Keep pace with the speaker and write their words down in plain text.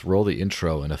roll the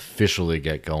intro and officially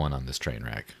get going on this train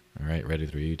wreck. All right, ready?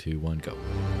 3, 2, 1, go.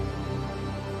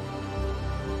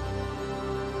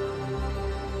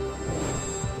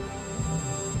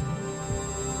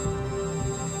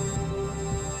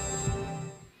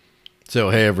 So,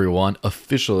 hey everyone,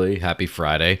 officially happy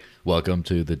Friday. Welcome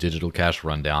to the Digital Cash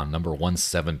Rundown number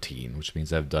 117, which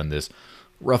means I've done this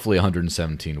roughly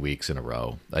 117 weeks in a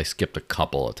row. I skipped a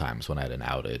couple of times when I had an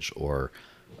outage or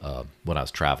when I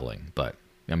was traveling, but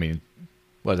I mean,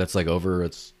 that's like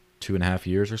it's 2.5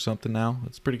 years or something now.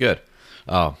 It's pretty good.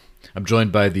 I'm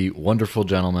joined by the wonderful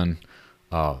gentlemen,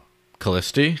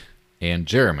 Kallisti and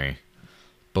Jeremy,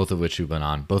 both of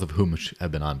whom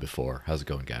have been on before. How's it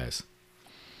going, guys?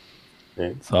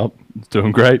 Hey. What's up? It's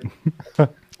doing great.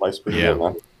 Life's pretty good,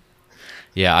 man.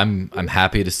 Yeah, I'm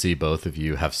happy to see both of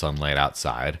you have sunlight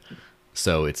outside.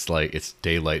 So it's like it's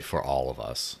daylight for all of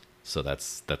us. So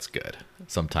that's good.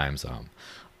 Sometimes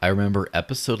I remember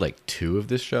episode 2 of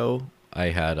this show,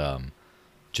 I had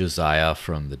Josiah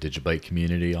from the Digibyte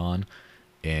community on,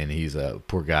 and he's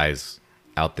poor guy's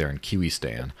out there in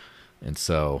Kiwistan. And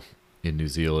so in New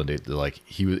Zealand, it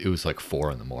was like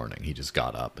 4 a.m. He just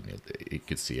got up, and you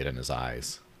could see it in his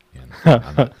eyes.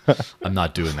 And I'm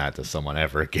not doing that to someone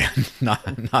ever again.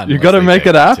 not You got to make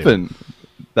it happen.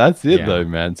 That's it, Yeah. though,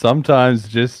 man. Sometimes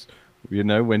just,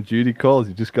 when duty calls,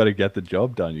 you just got to get the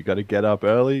job done. You got to get up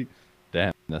early.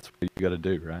 Damn, that's what you got to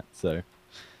do, right? So,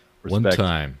 respect. One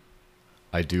time,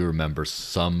 I do remember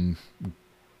some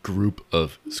group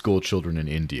of school children in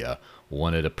India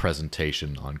wanted a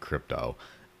presentation on crypto,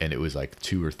 and it was like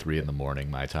 2 or 3 a.m.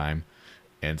 my time.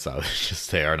 And so I was just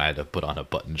there, and I had to put on a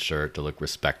button shirt to look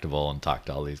respectable and talk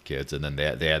to all these kids. And then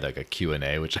they had like a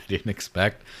Q&A, which I didn't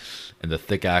expect. And the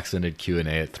thick accented Q&A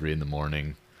at 3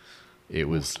 a.m. It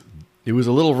was a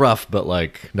little rough, but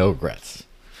no regrets.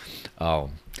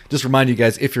 Just remind you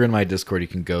guys, if you're in my Discord, you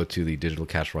can go to the Digital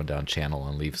Cash Rundown channel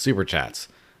and leave super chats.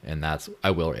 And I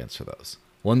will answer those.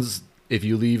 Ones, if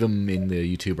you leave them in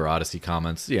the YouTube or Odyssey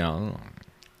comments, see how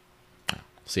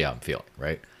I'm feeling,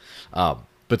 right?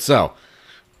 But so,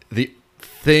 the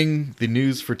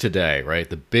news for today, right?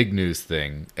 The big news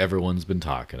thing everyone's been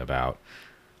talking about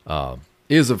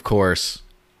is, of course,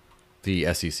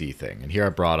 the SEC thing. And here I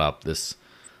brought up this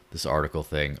article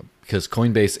thing because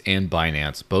Coinbase and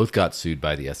Binance both got sued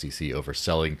by the SEC over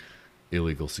selling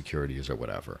illegal securities or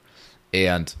whatever.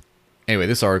 And anyway,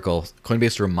 this article,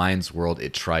 Coinbase reminds world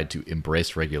it tried to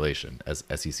embrace regulation as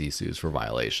SEC sues for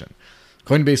violation.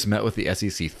 Coinbase met with the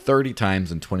SEC 30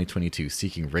 times in 2022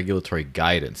 seeking regulatory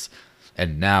guidance,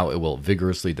 and now it will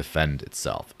vigorously defend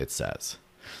itself, it says.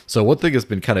 So one thing that's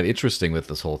been kind of interesting with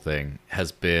this whole thing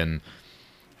has been,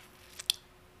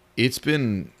 it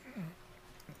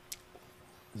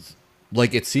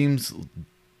seems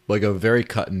like a very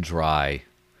cut and dry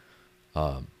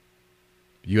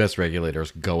U.S.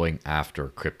 regulators going after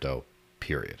crypto,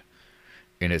 period.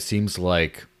 And it seems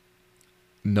like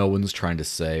no one's trying to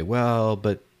say, well,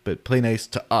 but play nice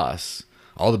to us.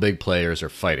 All the big players are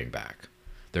fighting back.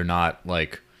 They're not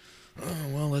like, oh,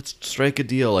 well, let's strike a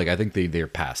deal. I think they're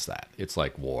past that. It's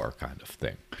like war kind of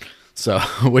thing. So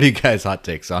what are you guys' hot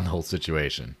takes on the whole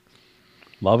situation?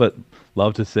 Love it.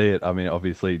 Love to see it. I mean,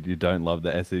 obviously, you don't love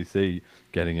the SEC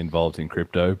getting involved in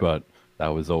crypto, but that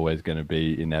was always going to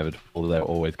be inevitable. They're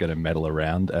always going to meddle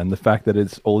around. And the fact that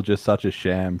it's all just such a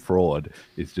sham fraud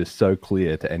is just so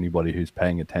clear to anybody who's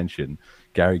paying attention.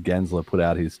 Gary Gensler put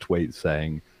out his tweet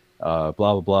saying, blah,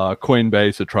 blah, blah,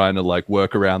 Coinbase are trying to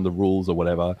work around the rules or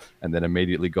whatever. And then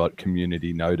immediately got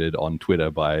community noted on Twitter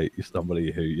by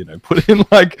somebody who, put in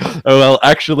oh, well,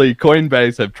 actually,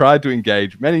 Coinbase have tried to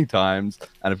engage many times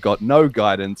and have got no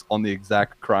guidance on the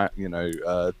exact crime,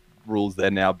 rules they're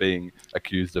now being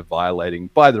accused of violating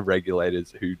by the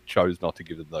regulators who chose not to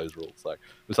give them those rules, or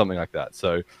something like that.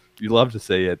 So you love to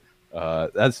see it.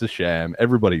 That's a sham.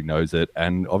 Everybody knows it,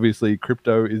 and obviously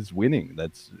crypto is winning.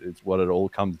 It's what it all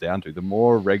comes down to. The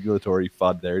more regulatory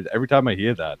FUD there is, every time I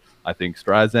hear that, I think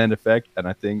Streisand effect, and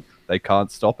I think they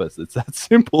can't stop us. It's that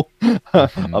simple.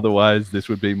 Otherwise, this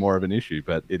would be more of an issue,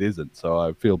 but it isn't. So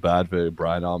I feel bad for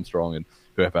Brian Armstrong and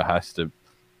whoever has to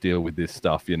deal with this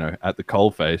stuff, at the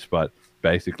coalface, but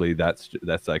basically that's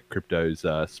like crypto's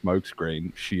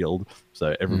smokescreen shield,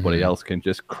 so everybody else can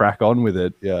just crack on with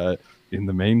it in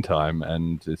the meantime,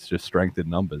 and it's just strength in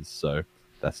numbers. So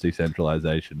that's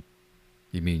decentralization.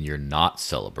 You mean you're not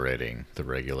celebrating the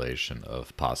regulation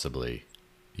of possibly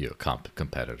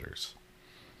competitors?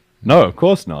 No, of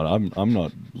course not. I'm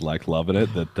not loving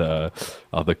it that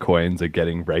other coins are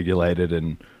getting regulated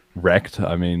and wrecked.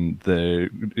 I mean,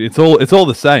 it's all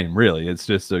the same, really. It's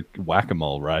just a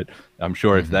whack-a-mole, right? I'm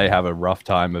sure if they have a rough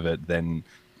time of it, then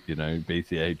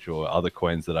BCH or other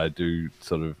coins that I do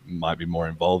sort of might be more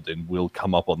involved in will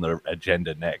come up on the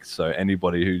agenda next. So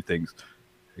anybody who thinks,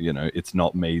 it's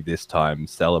not me this time,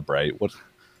 celebrate. Well,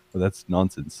 that's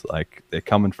nonsense. Like, they're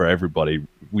coming for everybody.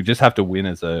 We just have to win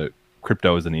as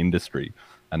crypto as an industry,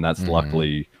 and that's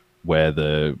luckily where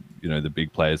the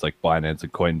big players like Binance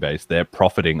and Coinbase, they're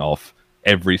profiting off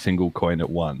every single coin at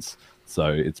once.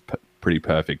 So it's pretty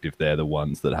perfect if they're the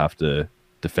ones that have to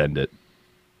defend it.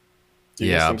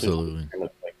 Yeah, absolutely. Kind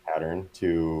of like pattern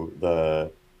to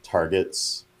the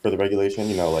targets for the regulation.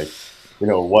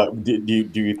 What do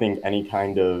you think any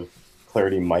kind of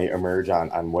clarity might emerge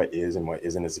on what is and what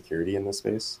isn't a security in this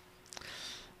space?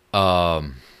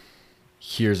 I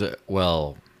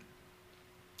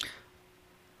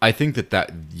think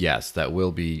that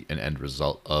will be an end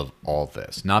result of all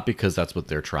this. Not because that's what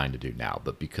they're trying to do now,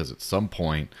 but because at some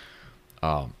point,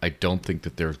 I don't think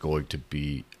that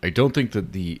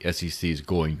the SEC is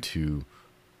going to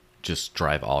just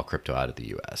drive all crypto out of the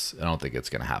U.S. I don't think it's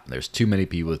going to happen. There's too many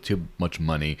people with too much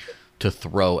money to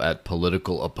throw at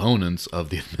political opponents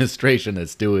of the administration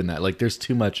that's doing that. Like, there's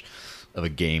too much of a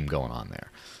game going on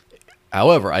there.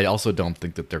 However, I also don't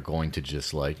think that they're going to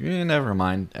just never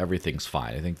mind, everything's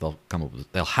fine. I think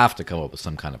they'll have to come up with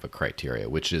some kind of a criteria,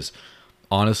 which is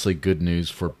honestly good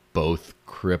news for both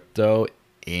crypto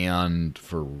and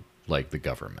for the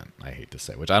government. I hate to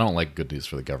say, which I don't like good news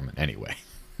for the government anyway.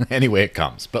 Anyway it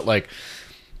comes, but that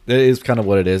is kind of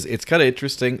what it is. It's kind of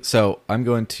interesting. So I'm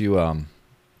going to on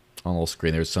the little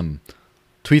screen. There's some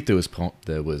tweet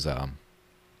that was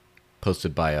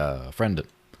posted by a friend.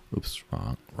 Oops,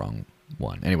 wrong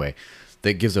one. Anyway,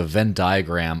 that gives a Venn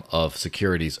diagram of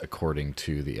securities according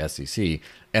to the SEC,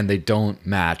 and they don't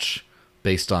match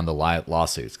based on the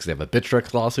lawsuits, because they have a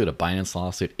Bittrex lawsuit, a Binance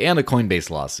lawsuit, and a Coinbase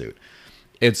lawsuit.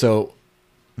 And so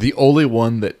the only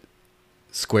one that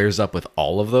squares up with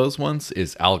all of those ones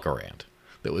is Algorand,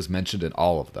 that was mentioned in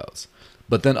all of those.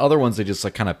 But then other ones, they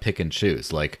just kind of pick and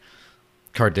choose. Like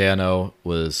Cardano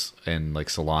and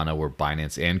Solana were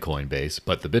Binance and Coinbase,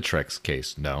 but the Bittrex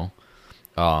case, no.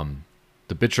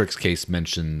 The Bittrex case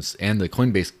mentions, and the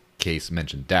Coinbase case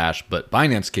mentioned Dash, but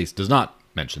Binance case does not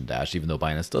mention Dash, even though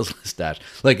Binance does list Dash.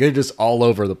 They're just all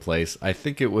over the place. I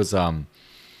think it was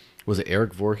it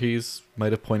Eric Voorhees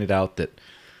might have pointed out that,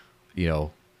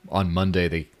 on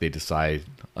Monday they decide,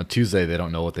 on Tuesday they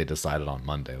don't know what they decided on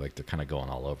Monday. They're kind of going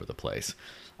all over the place.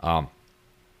 But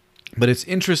it's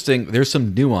interesting. There's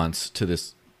some nuance to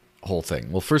this whole thing.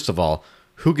 Well, first of all,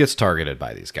 who gets targeted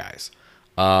by these guys?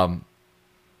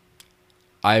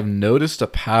 I've noticed a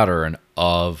pattern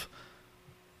of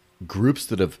groups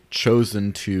that have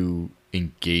chosen to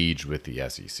engage with the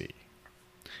SEC,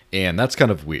 and that's kind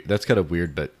of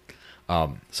weird. But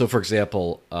so, for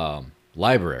example,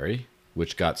 Library,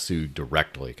 which got sued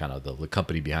directly, kind of the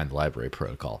company behind the Library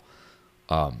protocol,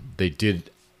 they did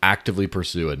actively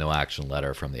pursue a no action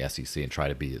letter from the SEC and try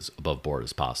to be as above board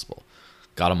as possible.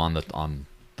 Got them on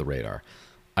the radar.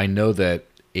 I know that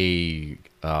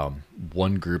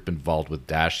one group involved with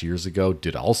Dash years ago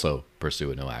did also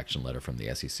pursue a no action letter from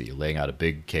the SEC, laying out a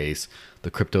big case. The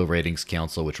Crypto Ratings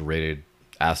Council, which rated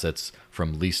assets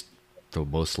from least to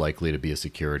most likely to be a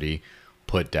security,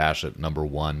 put Dash at number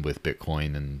 1 with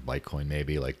Bitcoin and Litecoin,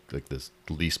 maybe like this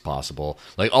least possible,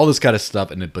 all this kind of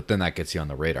stuff. But then that gets you on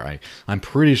the radar. I'm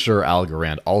pretty sure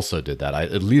Algorand also did that.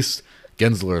 At least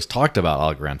Gensler has talked about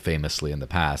Algorand famously in the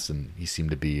past, and he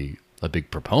seemed to be a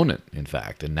big proponent, in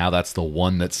fact. And now that's the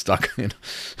one that's stuck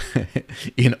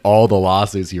in all the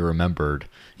lawsuits you remembered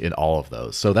in all of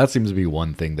those. So that seems to be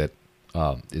one thing that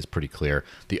is pretty clear.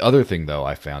 The other thing, though,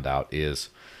 I found out is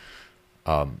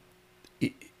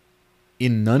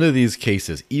in none of these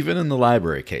cases, even in the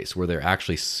Library case, where they're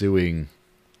actually suing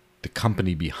the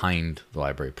company behind the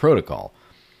Library protocol,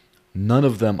 none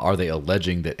of them are they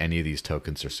alleging that any of these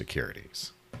tokens are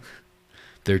securities.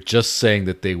 They're just saying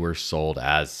that they were sold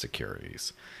as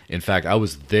securities. In fact, I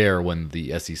was there when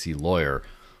the SEC lawyer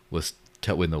was,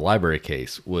 when the Library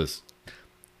case was,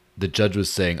 the judge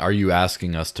was saying, "Are you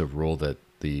asking us to rule that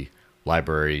the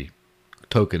Library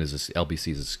token is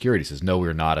LBC is a security?" He says, "No,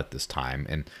 we're not at this time."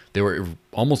 And they were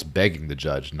almost begging the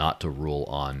judge not to rule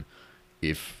on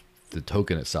if the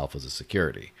token itself was a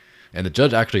security. And the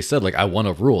judge actually said, I want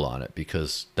to rule on it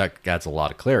because that adds a lot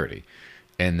of clarity.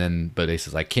 And then, but he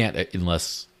says, I can't,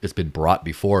 unless it's been brought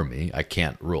before me, I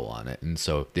can't rule on it. And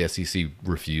so the SEC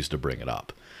refused to bring it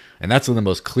up. And that's in the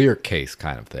most clear case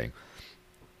kind of thing.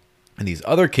 In these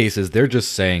other cases, they're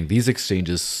just saying these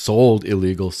exchanges sold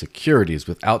illegal securities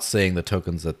without saying the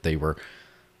tokens that they were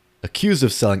accused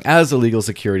of selling as illegal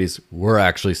securities were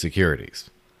actually securities,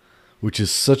 which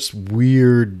is such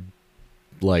weird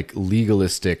like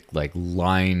legalistic like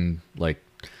line, like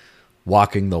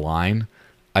walking the line.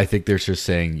 I think they're just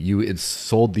saying you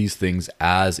sold these things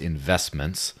as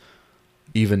investments,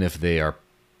 even if they are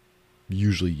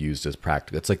usually used as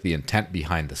practical. It's like the intent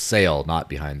behind the sale, not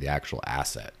behind the actual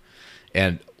asset.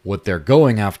 And what they're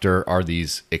going after are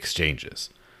these exchanges.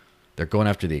 They're going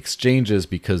after the exchanges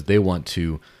because they want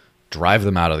to drive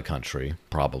them out of the country,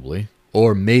 probably,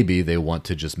 or maybe they want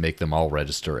to just make them all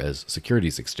register as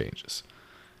securities exchanges.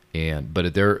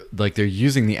 But they're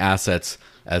using the assets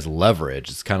as leverage.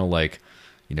 It's kind of like,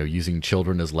 using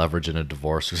children as leverage in a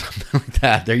divorce or something like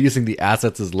that. They're using the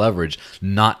assets as leverage,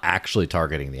 not actually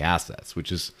targeting the assets,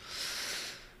 which is,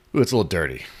 it's a little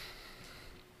dirty.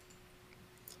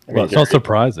 Well, it's not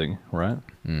surprising, right?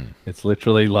 It's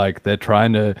literally like they're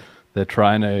trying to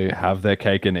have their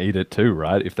cake and eat it too,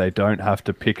 right? If they don't have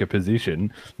to pick a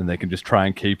position, then they can just try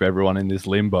and keep everyone in this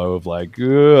limbo of like,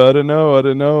 I don't know.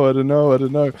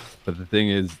 But the thing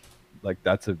is, like,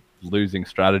 that's a losing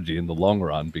strategy in the long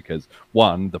run because,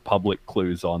 one, the public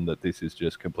clues on that this is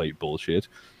just complete bullshit.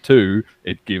 Two,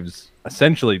 it gives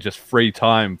essentially just free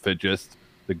time for just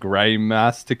the gray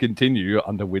mass to continue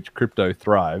under which crypto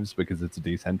thrives because it's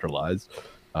decentralized.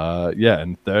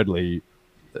 And thirdly,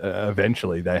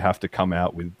 eventually they have to come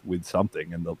out with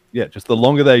something, and just the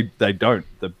longer they don't,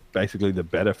 the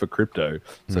better for crypto.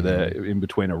 So they're in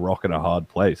between a rock and a hard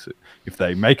place. If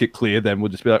they make it clear, then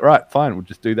we'll just be like, right, fine, we'll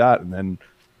just do that and then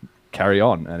carry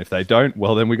on. And if they don't,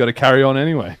 well, then we got to carry on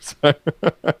anyway. So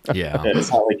yeah,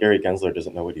 it's not like Gary Gensler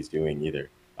doesn't know what he's doing either.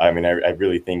 I mean, I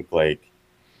really think like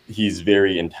he's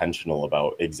very intentional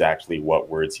about exactly what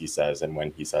words he says and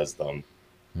when he says them.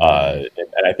 And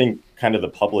I think kind of the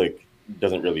public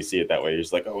doesn't really see it that way.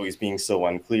 He's like, oh, he's being so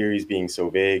unclear, he's being so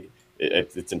vague.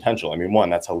 It's intentional. I mean, one,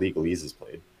 that's how legalese is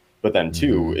played. But then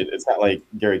two, it's not like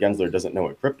Gary Gensler doesn't know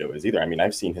what crypto is either. I mean,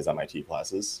 I've seen his MIT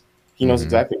classes. He knows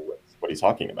exactly what he's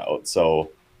talking about. So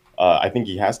I think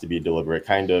he has to be deliberate,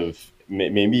 kind of,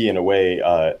 maybe in a way,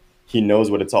 he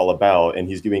knows what it's all about, and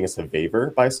he's doing us a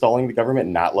favor by stalling the government,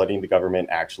 not letting the government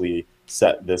actually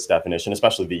set this definition,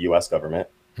 especially the U.S. government,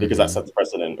 because that sets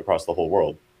precedent across the whole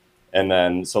world. And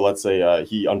then, so let's say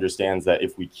he understands that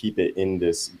if we keep it in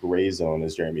this gray zone,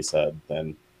 as Jeremy said,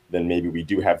 then maybe we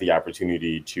do have the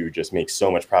opportunity to just make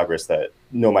so much progress that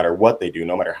no matter what they do,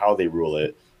 no matter how they rule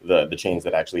it, the chains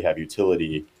that actually have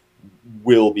utility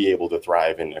will be able to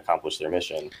thrive and accomplish their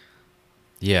mission.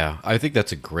 Yeah, I think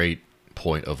that's a great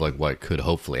point of like what could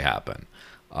hopefully happen.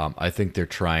 I think they're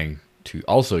trying to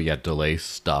also delay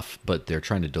stuff, but they're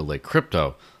trying to delay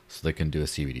crypto so they can do a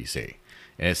CBDC.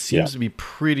 And it seems to be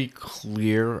pretty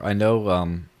clear. I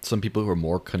know some people who are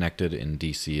more connected in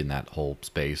DC in that whole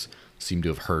space seem to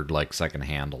have heard like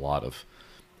secondhand a lot of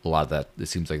that. It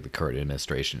seems like the current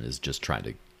administration is just trying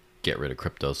to get rid of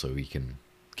crypto so we can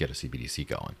get a CBDC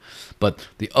going. But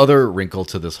the other wrinkle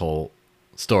to this whole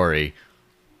story,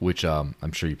 which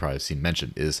I'm sure you probably have seen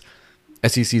mentioned, is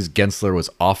SEC's Gensler was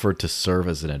offered to serve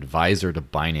as an advisor to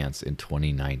Binance in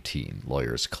 2019,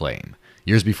 lawyers claim.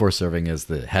 Years before serving as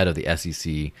the head of the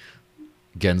SEC,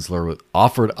 Gensler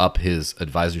offered up his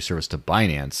advisory service to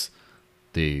Binance,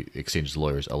 the exchange's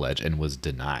lawyers allege, and was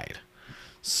denied.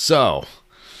 So,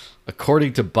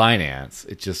 according to Binance,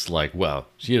 it's just like, well,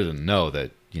 she doesn't know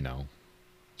that,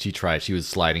 she was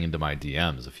sliding into my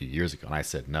DMs a few years ago, and I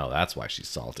said, no, that's why she's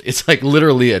salty. It's like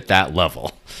literally at that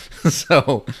level.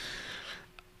 So,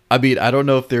 I mean, I don't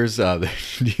know if there's, do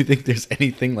you think there's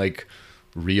anything like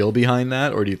real behind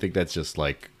that, or do you think that's just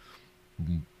like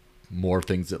more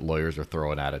things that lawyers are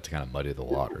throwing at it to kind of muddy the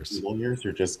waters? Lawyers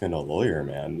are just gonna lawyer,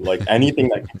 man. Like anything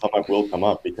that can come up will come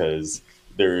up because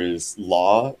there's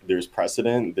law, there's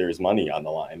precedent, there's money on the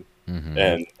line.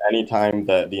 And anytime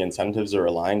that the incentives are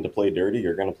aligned to play dirty,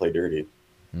 you're gonna play dirty.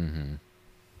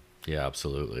 Yeah,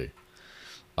 absolutely.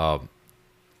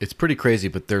 It's pretty crazy,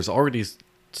 but you're already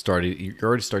starting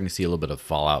to see a little bit of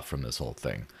fallout from this whole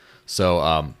thing.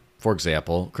 So for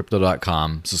example,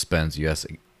 Crypto.com suspends U.S.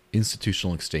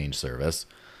 institutional exchange service,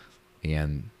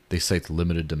 and they cite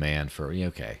limited demand for,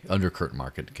 under current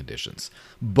market conditions.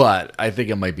 But I think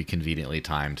it might be conveniently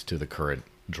timed to the current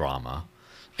drama.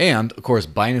 And, of course,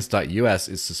 Binance.us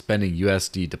is suspending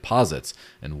USD deposits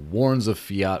and warns of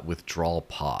fiat withdrawal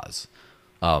pause.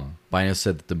 Binance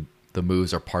said that the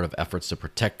moves are part of efforts to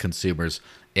protect consumers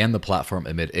and the platform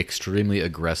amid extremely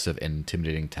aggressive and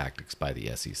intimidating tactics by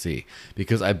the SEC.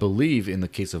 Because I believe in the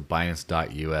case of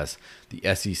Binance.us,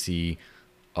 the SEC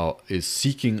is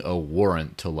seeking a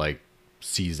warrant to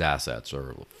seize assets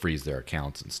or freeze their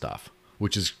accounts and stuff,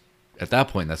 which is, at that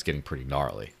point, that's getting pretty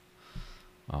gnarly.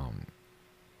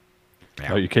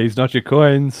 Not your keys, not your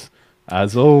coins.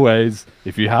 as always,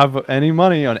 if you have any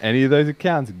money on any of those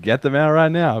accounts, get them out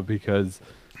right now because,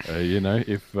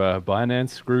 if Binance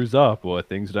screws up or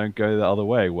things don't go the other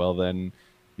way, well, then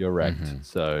you're wrecked.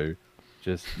 So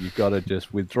you got to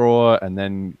just withdraw, and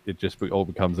then it just all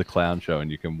becomes a clown show, and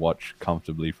you can watch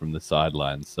comfortably from the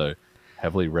sidelines. So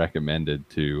heavily recommended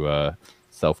to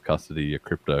self-custody your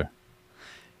crypto.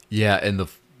 Yeah, and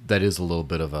that is a little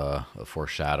bit of a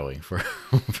foreshadowing for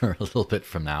for a little bit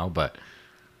from now, but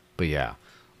yeah,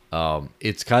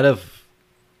 it's kind of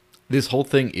this whole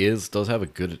thing does have a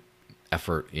good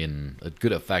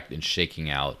effect in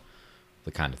shaking out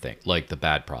the kind of thing like the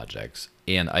bad projects.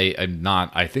 And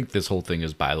I think this whole thing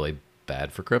is, by the way,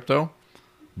 bad for crypto,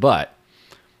 but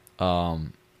I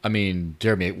mean,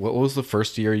 Jeremy, what was the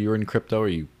first year you were in crypto or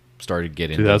you started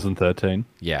getting 2013?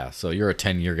 Yeah, so you're a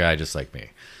 10-year guy just like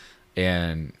me.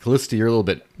 And Kallisti, you're a little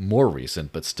bit more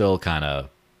recent, but still kind of,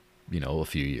 a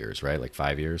few years, right? Like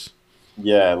 5 years?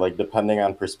 Yeah, like depending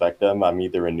on perspective, I'm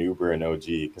either a noob or an OG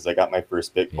because I got my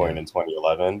first Bitcoin in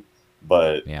 2011,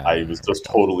 but I was just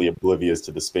totally oblivious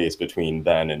to the space between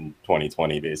then and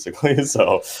 2020, basically.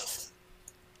 So,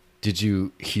 did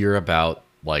you hear about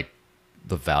like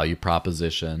the value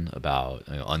proposition about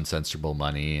uncensorable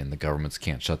money and the governments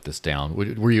can't shut this down?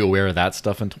 Were you aware of that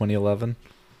stuff in 2011?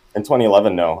 In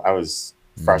 2011, no, I was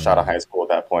fresh out of high school at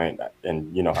that point,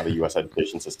 and you know how the U.S.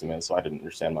 education system is, so I didn't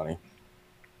understand money.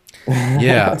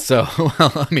 Yeah, so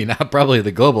well, I mean, not probably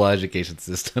the global education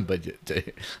system, but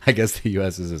I guess the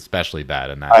U.S. is especially bad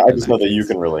in that. I just know that you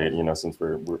can relate, since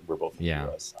we're both in the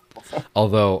U.S.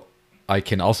 Although I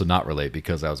can also not relate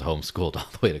because I was homeschooled all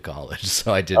the way to college,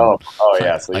 so I didn't. Oh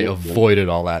yeah, so I avoided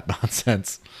all that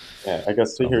nonsense. Yeah, I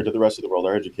guess to the rest of the world,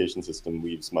 our education system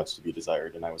leaves much to be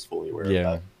desired, and I was fully aware of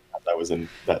that. I was in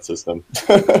that system.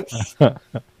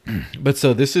 But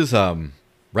so this is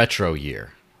retro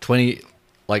year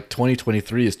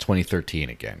 2023 is 2013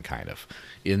 again, kind of,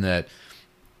 in that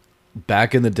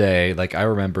back in the day, like I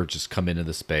remember just coming into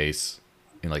the space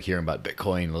and like hearing about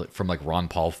Bitcoin from like Ron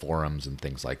Paul forums and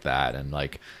things like that, and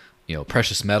like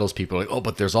precious metals people are like, oh,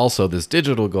 but there's also this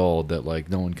digital gold that like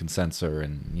no one can censor,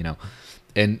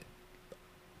 and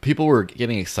people were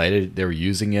getting excited. They were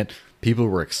using it. People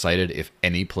were excited if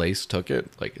any place took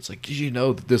it. Like, it's like, did you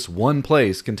know that this one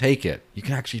place can take it? You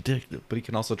can actually take it, but you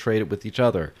can also trade it with each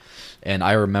other. And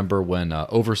I remember when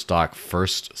Overstock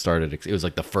first started, it was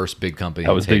like the first big company.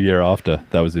 That was the year after.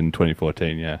 That was in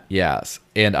 2014, yeah. Yes.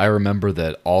 And I remember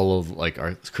that all of like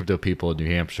our crypto people in New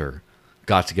Hampshire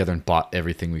got together and bought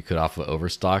everything we could off of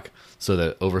Overstock, so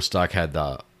that Overstock had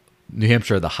New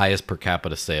Hampshire had the highest per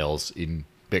capita sales in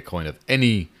Bitcoin of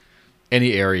any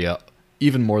area,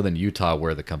 even more than Utah,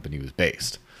 where the company was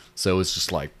based. So it was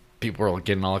just like people were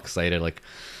getting all excited. Like,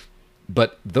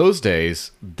 but those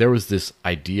days there was this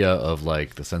idea of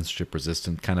like the censorship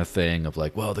resistant kind of thing of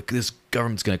like, well, this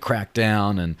government's going to crack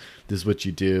down, and this is what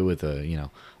you do with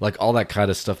like all that kind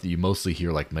of stuff that you mostly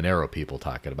hear like Monero people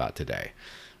talking about today.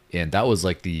 And that was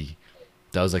like the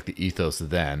ethos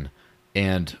then.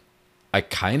 And I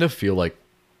kind of feel like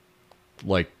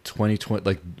 2020,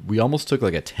 like we almost took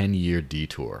like a 10-year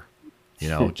detour.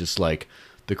 Just like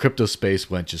the crypto space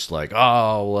went just like, oh,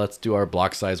 well, let's do our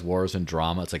block size wars and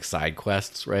drama. It's like side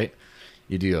quests, right?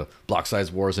 You do block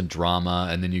size wars and drama,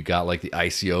 and then you got like the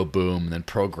ICO boom, and then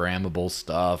programmable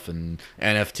stuff and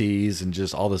NFTs and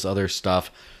just all this other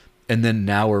stuff. And then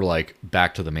now we're like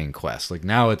back to the main quest. Like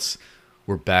now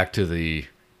we're back to the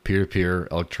peer-to-peer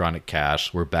electronic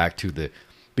cash. We're back to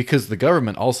because the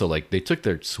government also, like, they took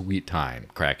their sweet time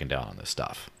cracking down on this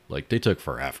stuff. Like, they took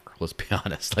forever, let's be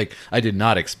honest. Like, I did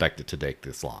not expect it to take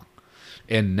this long.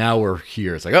 And now we're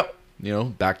here. It's like, oh,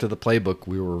 back to the playbook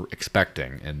we were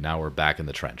expecting. And now we're back in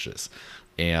the trenches.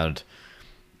 And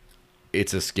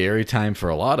it's a scary time for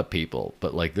a lot of people.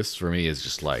 But, like, this for me is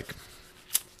just like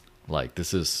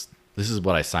this is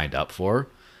what I signed up for.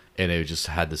 And it just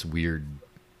had this weird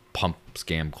pump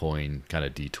scam coin kind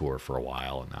of detour for a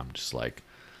while. And I'm just like,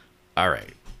 all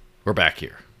right, we're back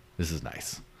here. This is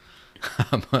nice.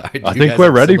 I think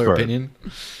we're ready for it.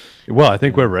 Well, I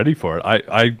think we're ready for it.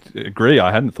 I agree.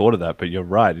 I hadn't thought of that, but you're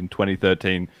right. In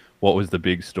 2013, what was the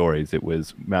big stories? It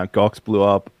was Mt. Gox blew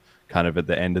up kind of at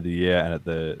the end of the year and at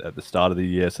the start of the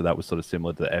year. So that was sort of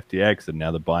similar to the FTX and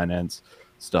now the Binance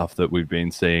stuff that we've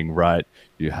been seeing, right?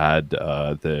 You had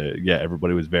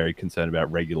everybody was very concerned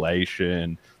about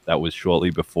regulation. That was shortly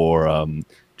before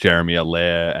Jeremy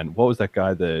Allaire and what was that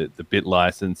guy, the bit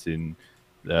license in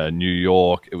New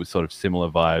York. It was sort of similar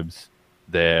vibes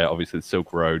there. Obviously, the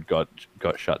Silk Road got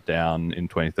shut down in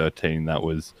 2013. That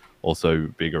was also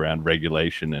big around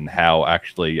regulation and how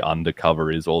actually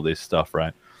undercover is all this stuff,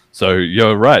 right? So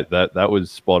you're right. That was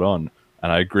spot on.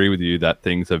 And I agree with you that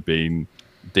things have been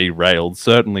derailed,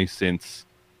 certainly since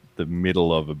the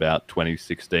middle of about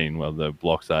 2016, while the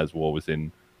block size war was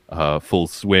in full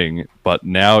swing. But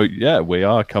now, yeah, we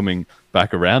are coming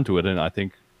back around to it, and I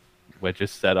think we're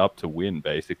just set up to win,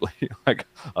 basically. Like,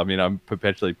 I mean, I'm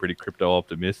perpetually pretty crypto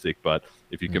optimistic, but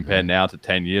if you compare now to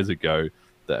 10 years ago,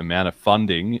 the amount of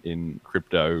funding in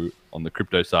crypto on the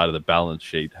crypto side of the balance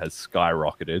sheet has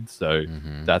skyrocketed. So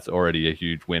that's already a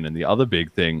huge win. And the other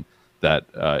big thing that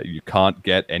you can't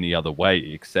get any other way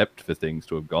except for things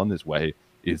to have gone this way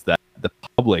is that the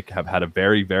public have had a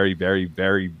very, very, very,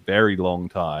 very, very long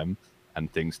time,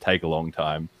 and things take a long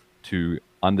time to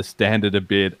understand it a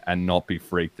bit and not be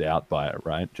freaked out by it,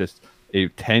 right? Just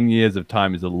 10 years of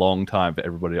time is a long time for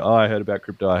everybody. Oh, I heard about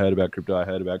crypto. I heard about crypto. I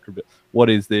heard about crypto. What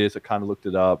is this? I kind of looked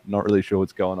it up. Not really sure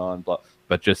what's going on.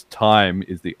 But just time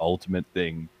is the ultimate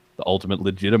thing, the ultimate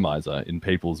legitimizer in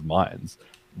people's minds.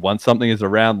 Once something is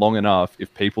around long enough,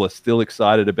 if people are still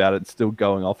excited about it and still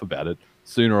going off about it,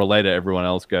 sooner or later, everyone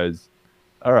else goes,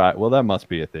 all right, well, that must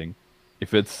be a thing.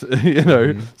 If it's,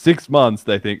 6 months,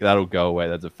 they think that'll go away.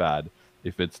 That's a fad.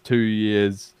 If it's 2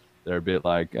 years, they're a bit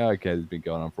like, oh, okay, it's been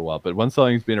going on for a while. But once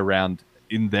something's been around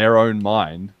in their own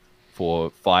mind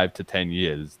for 5 to 10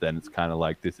 years, then it's kind of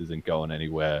like, this isn't going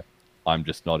anywhere. I'm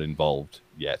just not involved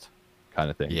yet,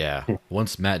 kind of thing. Yeah.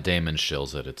 Once Matt Damon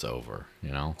shills it, it's over,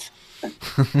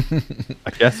 I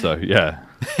guess so, yeah.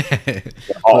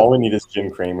 All we need is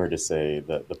Jim Cramer to say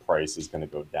that the price is going to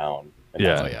go down. And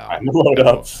Yeah. that's time to load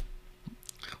up.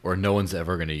 Or no one's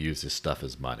ever going to use his stuff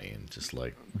as money, and just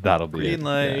like, That'll be green it.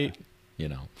 light,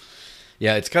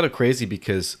 Yeah, it's kind of crazy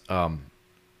because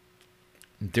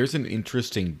there's an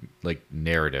interesting like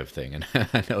narrative thing, and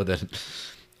I know that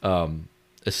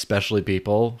especially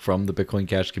people from the Bitcoin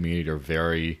Cash community are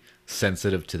very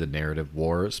sensitive to the narrative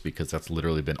wars, because that's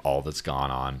literally been all that's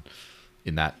gone on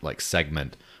in that like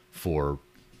segment for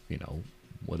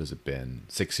what has it been,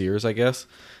 6 years, I guess,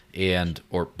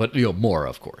 but more,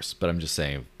 of course. But I'm just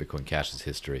saying Bitcoin Cash's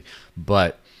history.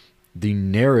 But the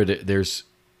narrative,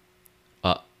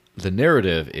 the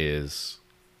narrative is,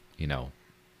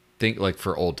 think like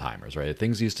for old timers, right?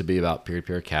 Things used to be about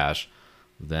peer-to-peer cash,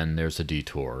 then there's a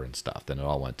detour and stuff, then it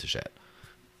all went to shit.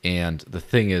 And the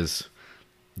thing is,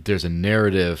 there's a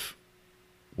narrative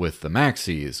with the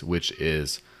maxis, which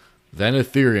is, then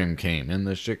Ethereum came and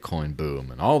the shitcoin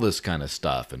boom and all this kind of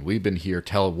stuff, and we've been here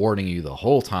warning you the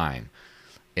whole time.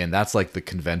 And that's like the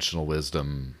conventional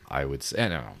wisdom, I would say. I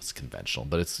don't know if it's conventional,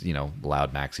 but it's,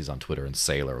 loud maxis on Twitter and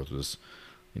Sailor with his,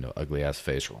 ugly ass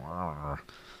face.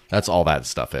 That's all that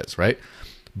stuff is, right?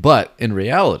 But in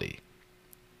reality,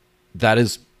 that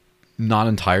is not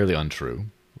entirely untrue.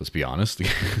 Let's be honest.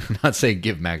 I'm not saying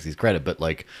give maxis credit, but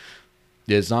like,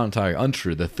 it's not entirely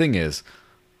untrue. The thing is,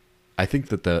 I think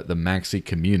that the maxi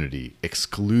community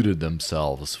excluded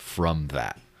themselves from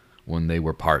that when they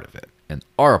were part of it and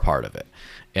are a part of it.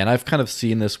 And I've kind of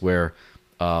seen this where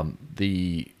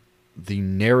the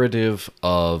narrative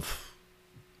of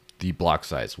the block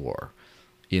size war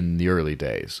in the early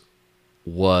days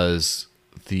was,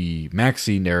 the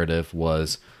maxi narrative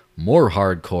was more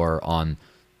hardcore on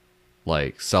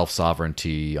like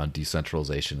self-sovereignty, on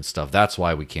decentralization and stuff. That's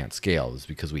why we can't scale, is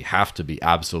because we have to be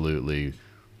absolutely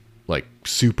like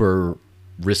super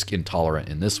risk intolerant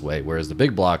in this way, whereas the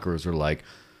big blockers are like,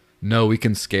 no, we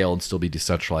can scale and still be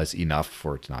decentralized enough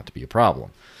for it not to be a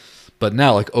problem. But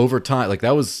now, like, over time, like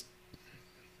that was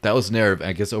narrative.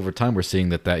 I guess over time we're seeing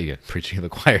that preaching to the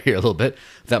choir here a little bit,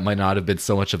 that might not have been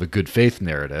so much of a good faith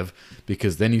narrative,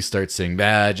 because then you start saying,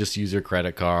 just use your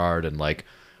credit card, and like,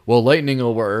 well, Lightning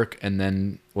will work, and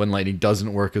then when Lightning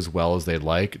doesn't work as well as they'd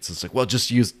like, it's just like, well,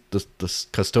 just use the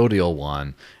custodial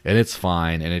one, and it's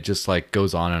fine, and it just like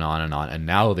goes on and on and on, and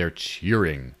now they're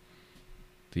cheering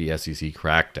the SEC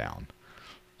crackdown.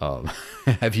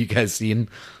 Have you guys seen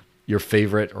your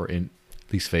favorite or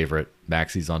least favorite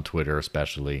maxis on Twitter,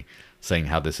 especially, saying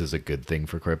how this is a good thing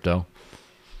for crypto?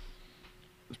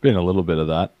 It's been a little bit of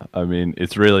that. I mean,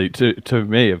 it's really, to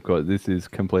me, of course, this is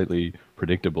completely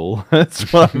predictable.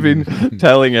 That's what I've been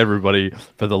telling everybody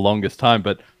for the longest time.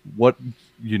 But what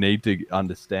you need to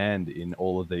understand in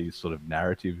all of these sort of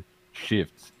narrative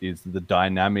shifts is the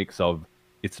dynamics of,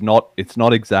 it's not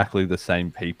exactly the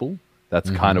same people. That's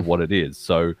kind of what it is.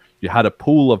 So you had a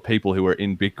pool of people who were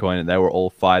in Bitcoin and they were all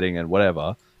fighting and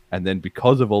whatever. And then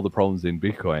because of all the problems in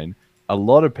Bitcoin, a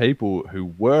lot of people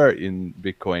who were in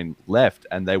Bitcoin left,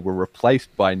 and they were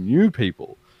replaced by new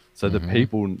people. So the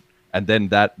people, and then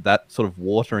that sort of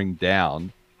watering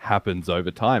down happens over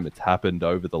time. It's happened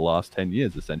over the last 10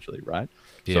 years, essentially, right?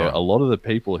 Yeah. So a lot of the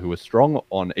people who are strong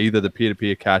on either the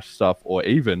peer-to-peer cash stuff, or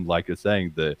even, like you're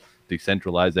saying, the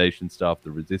decentralization stuff,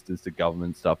 the resistance to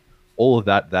government stuff, all of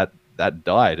that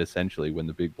died essentially when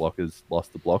the big blockers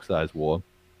lost the block size war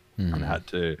and had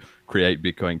to create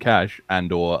Bitcoin Cash,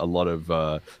 and or a lot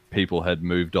of people had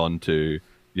moved on to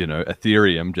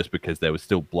Ethereum just because there was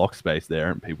still block space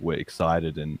there and people were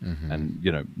excited and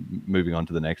moving on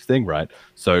to the next thing, right?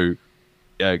 So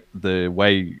the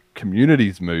way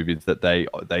communities move is that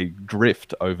they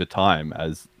drift over time,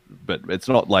 but it's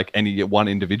not like any one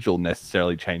individual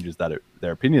necessarily changes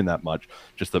their opinion that much,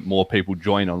 just that more people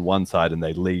join on one side and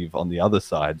they leave on the other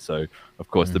side. So of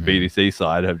course the BTC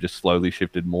side have just slowly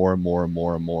shifted more and more and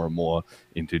more and more and more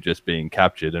into just being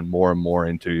captured, and more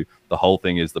into the whole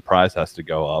thing is the price has to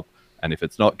go up, and if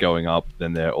it's not going up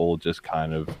then they're all just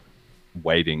kind of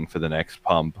waiting for the next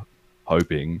pump,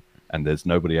 hoping, and there's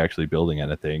nobody actually building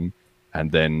anything. And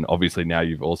then obviously now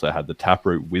you've also had the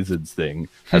Taproot Wizards thing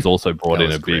has also brought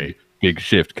in a big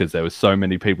shift, because there were so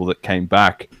many people that came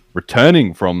back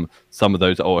returning from some of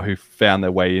those, or who found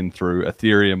their way in through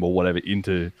Ethereum or whatever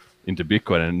into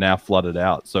Bitcoin and now flooded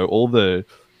out. So all the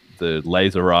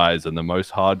laser eyes and the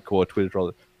most hardcore Twitter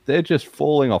trollers, they're just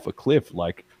falling off a cliff.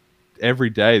 Like every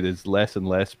day there's less and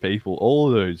less people. All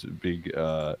of those big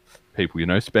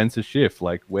people, Spencer Schiff,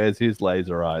 like where's his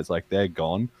laser eyes? Like they're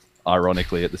gone.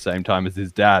 Ironically, at the same time as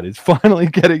his dad is finally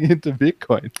getting into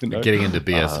Bitcoin, getting into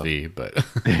BSV, but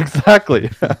exactly,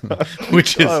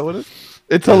 which is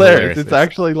it's hilarious. It's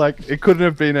actually like it couldn't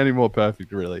have been any more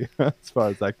perfect, really, as far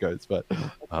as that goes. But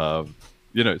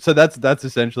so that's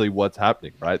essentially what's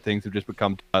happening, right? Things have just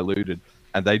become diluted,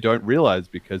 and they don't realize,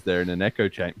 because they're in an echo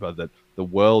chamber, that the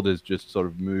world has just sort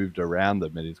of moved around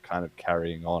them and is kind of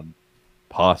carrying on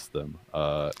past them,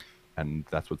 and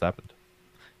that's what's happened.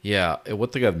 Yeah, one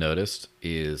thing I've noticed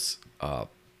is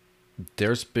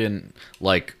there's been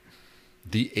like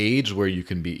the age where you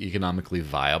can be economically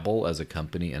viable as a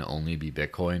company and only be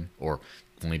Bitcoin, or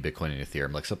only Bitcoin and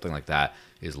Ethereum, like something like that,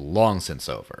 is long since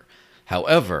over.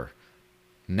 However,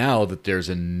 now that there's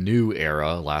a new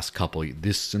era,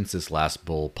 since this last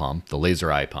bull pump, the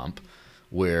laser eye pump,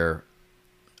 where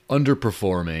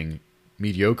underperforming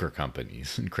mediocre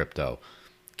companies in crypto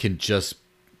can just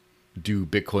do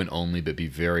Bitcoin only, but be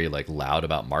very like loud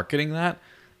about marketing that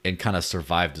and kind of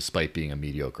survive despite being a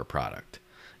mediocre product.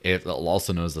 It's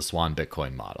also known as the Swan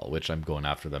Bitcoin model, which I'm going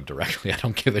after them directly. I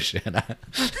don't give a shit.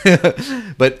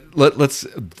 But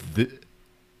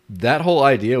that whole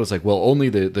idea was like, well, only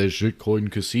the shitcoin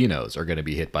casinos are going to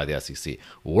be hit by the SEC.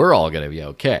 We're all going to be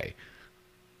okay.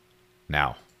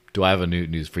 Now, do I have a new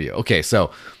news for you? Okay,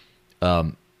 so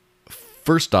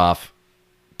first off,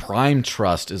 Prime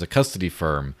Trust is a custody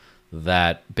firm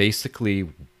that basically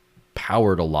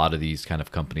powered a lot of these kind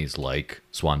of companies like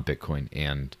Swan Bitcoin.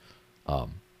 And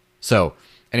so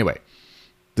anyway,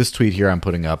 this tweet here I'm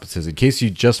putting up, it says, in case you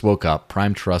just woke up,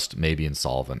 Prime Trust may be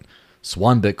insolvent.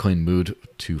 Swan Bitcoin moved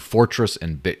to Fortress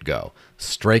and BitGo.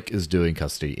 Strike is doing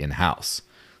custody in-house.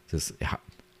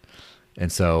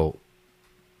 And so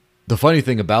the funny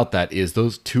thing about that is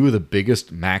those two of the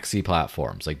biggest maxi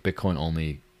platforms, like Bitcoin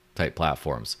only type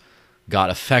platforms, got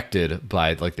affected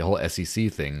by like the whole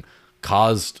SEC thing,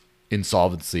 caused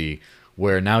insolvency,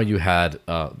 where now you had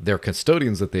their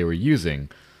custodians that they were using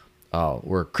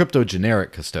were crypto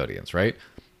generic custodians, right?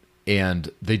 And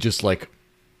they just like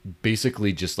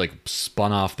basically just like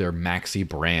spun off their maxi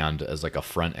brand as like a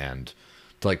front end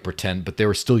to like pretend, but they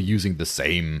were still using the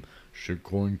same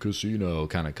shitcoin casino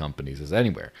kind of companies as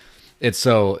anywhere. And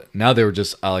so now they were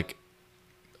just like,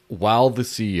 while the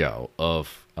CEO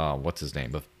of what's his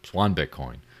name, of Swan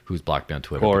Bitcoin, who's blocked me on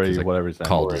Twitter, Corey, like, whatever his name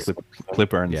called is, Clip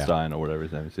Ernstein, or whatever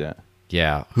his name is,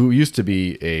 yeah, who used to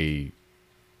be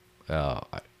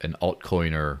an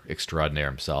altcoiner extraordinaire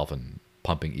himself and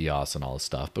pumping EOS and all this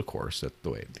stuff, but of course that's the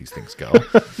way these things go.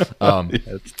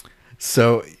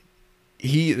 So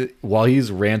while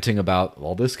he's ranting about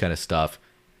all this kind of stuff,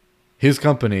 his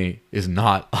company is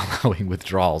not allowing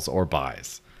withdrawals or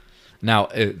buys. Now,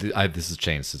 this has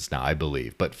changed since now, I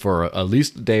believe. But for at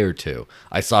least a day or two,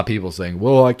 I saw people saying,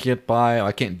 whoa, I can't buy,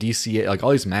 I can't DCA. Like all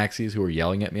these maxis who were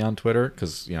yelling at me on Twitter,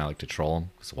 because, I like to troll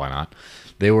them, so why not?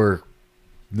 They were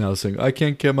now saying, I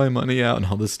can't get my money out and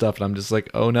all this stuff. And I'm just like,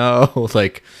 oh no.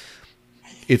 Like,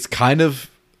 it's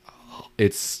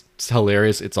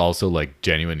hilarious. It's also like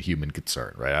genuine human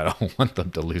concern, right? I don't want them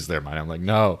to lose their mind. I'm like,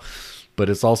 no. But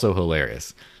it's also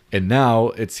hilarious. And now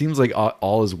it seems like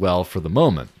all is well for the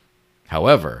moment.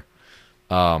 However,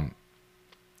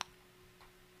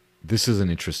 this is an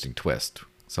interesting twist.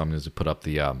 So I'm going to put up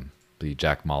the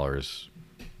Jack Mahler's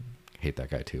hate that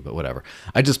guy too, but whatever.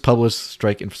 I just published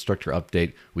Strike Infrastructure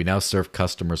Update. We now serve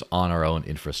customers on our own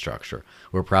infrastructure.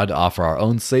 We're proud to offer our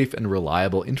own safe and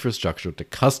reliable infrastructure to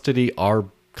custody our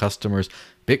customers'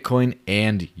 Bitcoin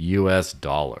and US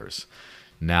dollars.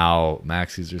 Now,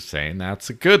 maxis are saying that's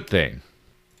a good thing.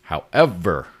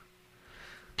 However,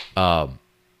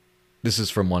 this is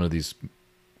from one of these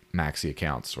maxi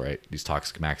accounts, right? These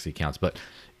toxic maxi accounts. But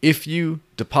if you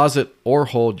deposit or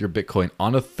hold your Bitcoin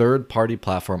on a third-party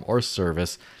platform or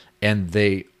service and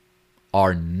they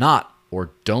are not or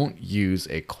don't use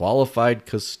a qualified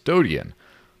custodian,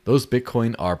 those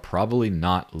Bitcoin are probably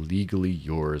not legally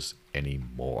yours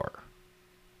anymore.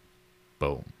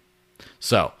 Boom.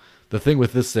 So the thing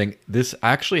with this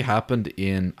actually happened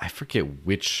in, I forget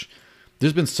which,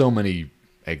 there's been so many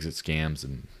exit scams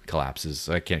and collapses,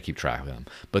 so I can't keep track of them.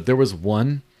 But there was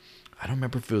one, I don't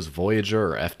remember if it was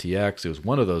Voyager or FTX. It was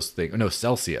one of those things. No,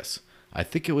 Celsius. I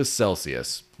think it was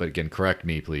Celsius. But again, correct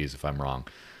me, please, if I'm wrong.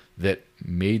 That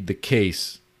made the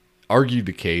case, argued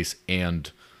the case,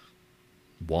 and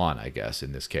won, I guess,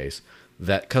 in this case,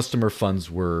 that customer funds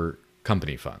were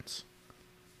company funds.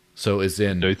 So as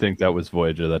in... Do you think that was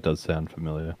Voyager? That does sound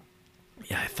familiar.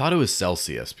 Yeah, I thought it was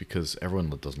Celsius because everyone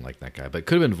doesn't like that guy. But it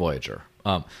could have been Voyager.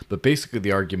 But basically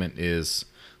the argument is...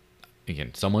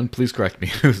 Again, someone please correct me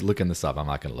who's looking this up. I'm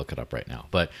not going to look it up right now.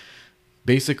 But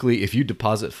basically, if you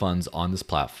deposit funds on this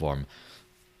platform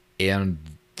and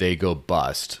they go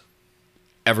bust,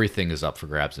 everything is up for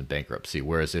grabs in bankruptcy.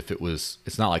 Whereas if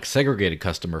it's not like segregated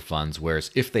customer funds, whereas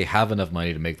if they have enough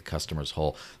money to make the customers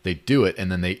whole, they do it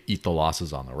and then they eat the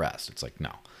losses on the rest. It's like,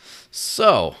 no.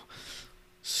 So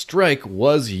Strike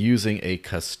was using a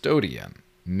custodian,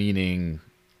 meaning...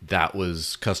 that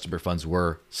was customer funds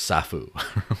were SAFU,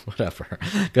 whatever.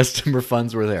 Customer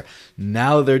funds were there.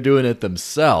 Now they're doing it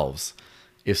themselves.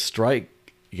 If Strike,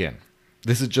 again,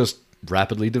 this is just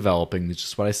rapidly developing. It's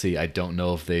just what I see. I don't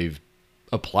know if they've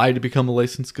applied to become a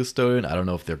licensed custodian. I don't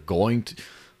know if they're going to.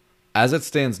 As it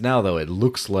stands now, though, it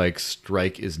looks like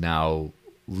Strike is now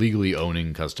legally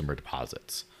owning customer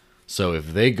deposits. So if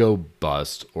they go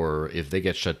bust or if they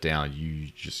get shut down,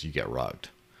 you get rugged.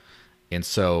 And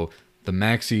so the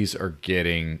maxis are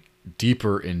getting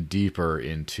deeper and deeper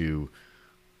into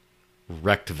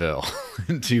Wreckville,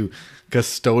 into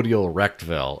custodial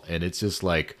Wreckville. And it's just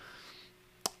like,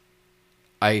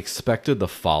 I expected the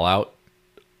fallout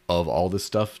of all this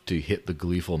stuff to hit the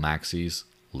gleeful maxis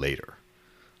later.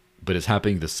 But it's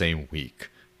happening the same week.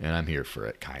 And I'm here for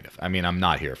it, kind of. I mean, I'm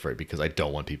not here for it because I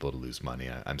don't want people to lose money.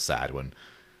 I'm sad when...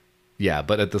 Yeah,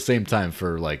 but at the same time,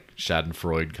 for like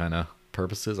Schadenfreude kind of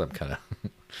purposes, I'm kind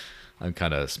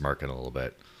of smirking a little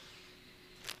bit.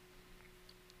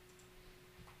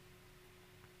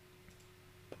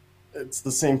 It's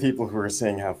the same people who are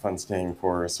saying have fun staying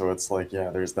poor. So it's like,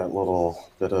 yeah, there's that little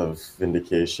bit of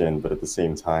vindication, but at the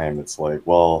same time, it's like,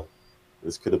 well,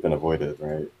 this could have been avoided,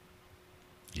 right?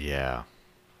 Yeah.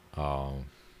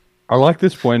 I like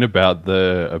this point about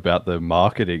the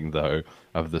marketing though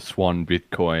of the Swan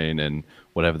Bitcoin and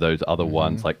whatever those other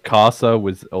ones. Like Casa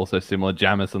was also similar.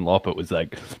 Jamison Loppet was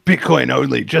like Bitcoin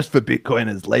only, just for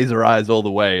Bitcoiners, laser eyes all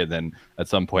the way. And then at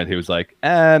some point he was like,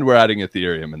 and we're adding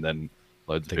Ethereum. And then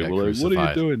loads of people were like, what are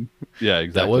you doing? Yeah,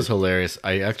 exactly. That was hilarious.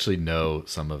 I actually know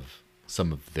some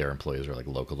of their employees are like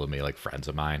local to me, like friends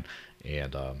of mine,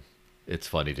 and it's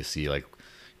funny to see like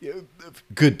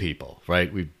good people,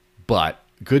 right?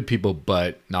 Good people,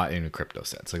 but not in a crypto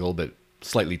sense. Like a little bit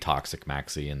slightly toxic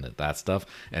maxi and that stuff.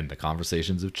 And the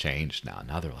conversations have changed now.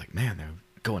 Now they're like, man, they're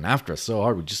going after us so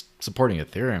hard. We're just supporting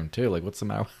Ethereum too. Like, what's the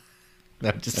matter?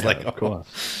 I'm just like, of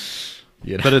course.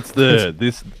 You know? But it's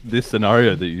this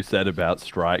scenario that you said about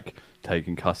Strike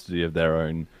taking custody of their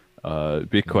own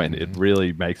Bitcoin. It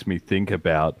really makes me think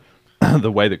about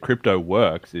the way that crypto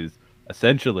works is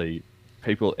essentially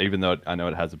people, even though I know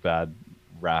it has a bad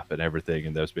rap and everything,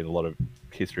 and there's been a lot of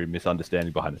history and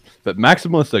misunderstanding behind it, but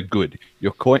maximalists are good.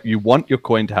 Your coin, you want your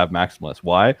coin to have maximalists.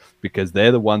 Why? Because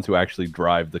they're the ones who actually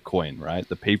drive the coin, right?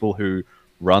 The people who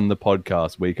run the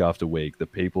podcast week after week, the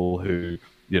people who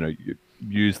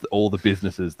use all the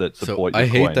businesses that support your I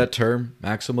coin. hate that term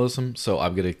maximalism, so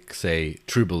I'm gonna say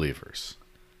true believers.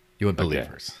 You want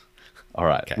believers? All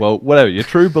right. Okay. Well, whatever. Your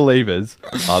true believers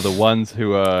are the ones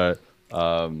who are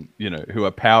who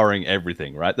are powering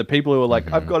everything, right? The people who are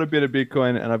like, I've got a bit of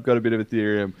Bitcoin and I've got a bit of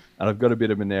Ethereum and I've got a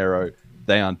bit of Monero,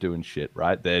 they aren't doing shit,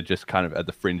 right? They're just kind of at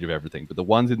the fringe of everything. But the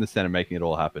ones in the center making it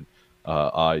all happen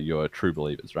are your true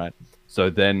believers, right? So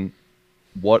then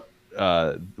what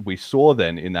we saw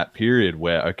then in that period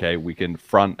where, okay, we can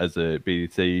front as a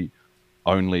BTC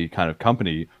only kind of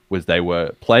company was they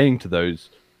were playing to those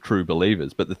true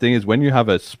believers. But the thing is, when you have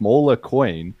a smaller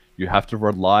coin, you have to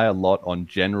rely a lot on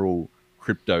general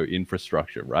crypto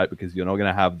infrastructure, right? Because you're not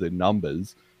going to have the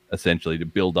numbers essentially to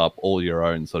build up all your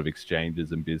own sort of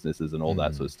exchanges and businesses and all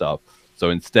that sort of stuff. So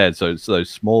instead, so those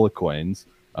smaller coins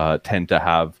tend to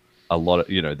have a lot of,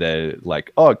 you know, they're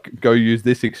like, oh, go use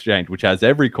this exchange, which has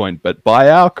every coin, but buy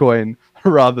our coin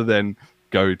rather than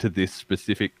go to this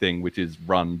specific thing, which is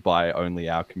run by only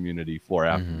our community for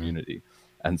our community.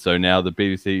 And so now the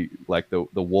BTC, like the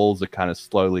walls are kind of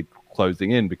slowly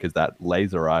closing in because that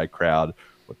laser eye crowd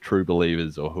or true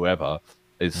believers or whoever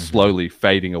is slowly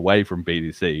fading away from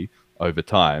BTC over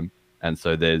time. And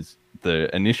so there's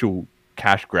the initial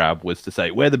cash grab was to say,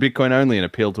 we're the Bitcoin only and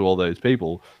appeal to all those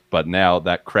people. But now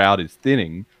that crowd is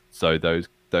thinning. So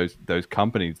those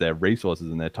companies, their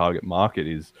resources and their target market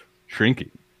is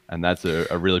shrinking. And that's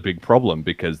a really big problem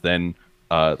because then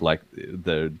like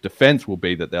the defense will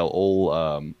be that they'll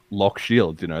all lock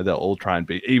shields, you know, they'll all try and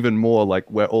be even more like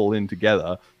we're all in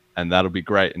together. And that'll be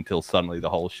great until suddenly the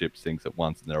whole ship sinks at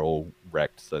once and they're all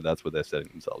wrecked. So that's what they're setting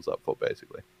themselves up for,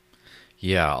 basically.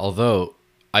 Yeah, although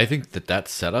I think that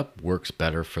setup works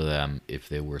better for them if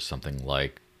they were something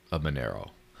like a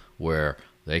Monero, where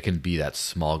they can be that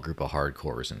small group of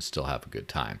hardcores and still have a good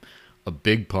time. A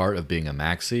big part of being a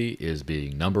maxi is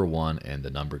being number one and the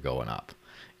number going up.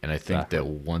 And I think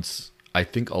I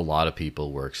think a lot of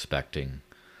people were expecting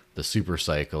the super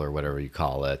cycle or whatever you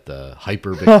call it, the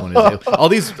hyper Bitcoin, all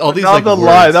these like the words.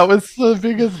 lie. That was the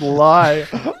biggest lie.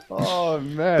 Oh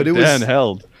man, but it Dan was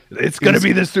held. It's gonna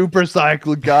be the super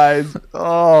cycle, guys.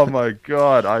 Oh my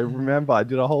god, I remember I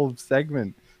did a whole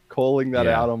segment calling that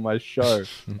out on my show.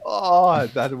 Oh,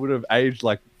 that would have aged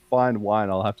like fine wine.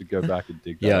 I'll have to go back and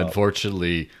dig that up.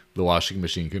 Unfortunately, the washing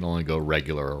machine can only go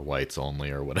regular or whites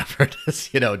only or whatever it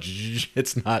is. You know,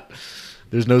 it's not.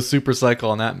 There's no super cycle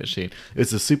on that machine.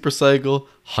 It's a super cycle,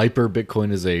 hyper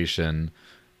Bitcoinization,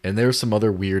 and there's some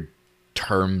other weird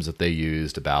terms that they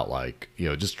used about like, you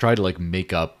know, just try to like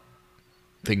make up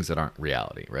things that aren't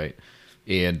reality, right?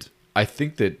 And I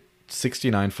think that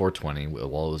 69,420,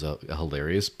 while it was a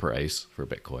hilarious price for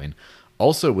Bitcoin,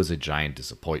 also was a giant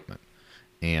disappointment.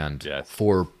 And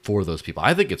for those people,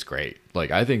 I think it's great.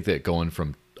 Like, I think that going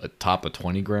from a top of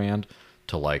 20 grand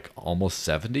to like almost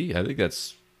 70, I think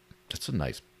that's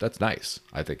nice.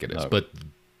 I think it is, but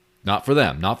not for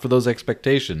them, not for those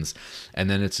expectations. And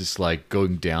then it's just like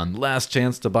going down, last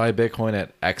chance to buy Bitcoin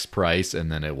at X price,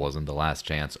 and then it wasn't the last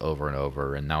chance over and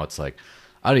over. And now it's like,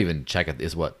 I don't even check it.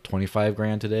 Is what 25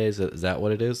 grand today? Is that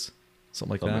what it is?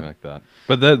 Something like that.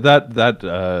 But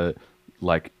that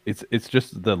like it's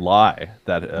just the lie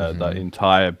that the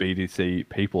entire BTC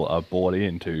people are bought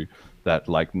into, that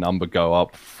like number go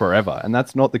up forever. And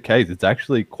that's not the case. It's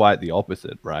actually quite the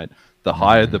opposite, right? The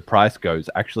higher the price goes,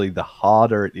 actually the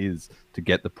harder it is to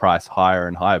get the price higher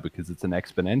and higher because it's an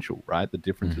exponential, right? The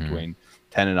difference between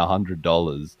 $10 and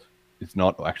 $100 is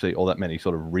not actually all that many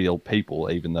sort of real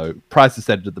people, even though price is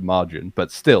set at the margin.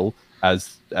 But still,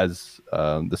 as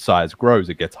the size grows,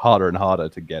 it gets harder and harder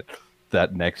to get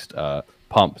that next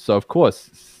pump. So of course,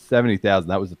 70,000,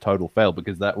 that was a total fail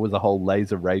because that was a whole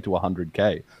laser ray to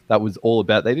 100K. That was all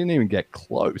about, they didn't even get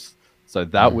close. So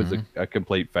that was a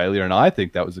complete failure. And I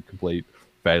think that was a complete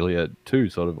failure too,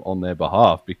 sort of on their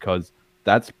behalf, because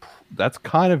that's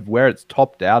kind of where it's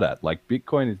topped out at. Like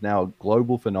Bitcoin is now a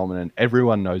global phenomenon.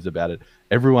 Everyone knows about it.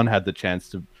 Everyone had the chance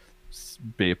to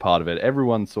be a part of it.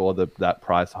 Everyone saw that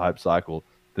price hype cycle.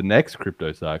 The next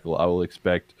crypto cycle, I will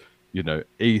expect, you know,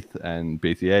 ETH and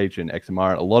BCH and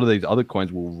XMR, a lot of these other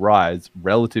coins will rise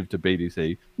relative to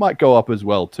BTC, might go up as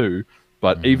well too.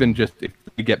 But even just if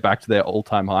they get back to their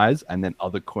all-time highs and then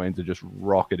other coins are just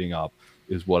rocketing up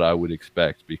is what I would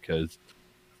expect, because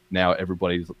now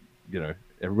everybody's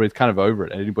kind of over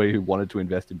it. Anybody who wanted to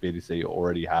invest in BTC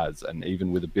already has. And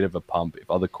even with a bit of a pump, if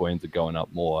other coins are going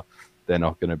up more, they're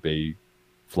not going to be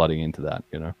flooding into that,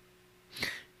 you know?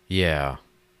 Yeah.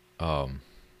 What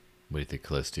do you think,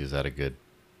 Kallisti? Is that a good?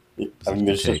 I mean,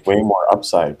 there's just way more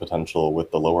upside potential with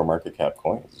the lower market cap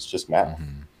coins. It's just math.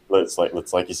 But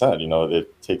it's like you said, you know,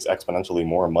 it takes exponentially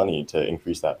more money to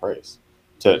increase that price.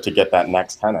 To get that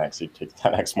next 10x, it takes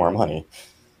 10x more money.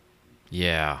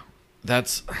 Yeah,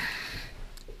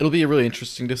 it'll be really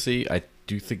interesting to see. I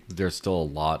do think there's still a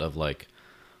lot of like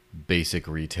basic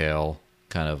retail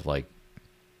kind of like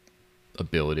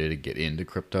ability to get into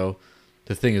crypto.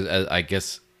 The thing is, I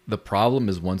guess the problem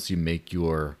is once you make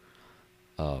your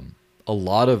a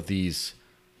lot of these,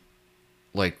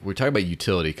 like we're talking about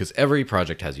utility, because every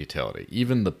project has utility,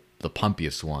 even the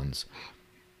pumpiest ones.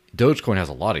 Dogecoin has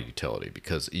a lot of utility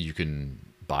because you can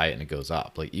buy it and it goes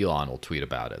up. Like Elon will tweet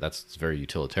about it. It's very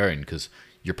utilitarian because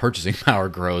your purchasing power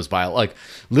grows by like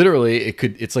literally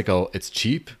it's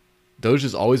cheap Doge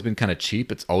has always been kind of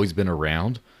cheap. It's always been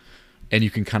around, and you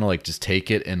can kind of like just take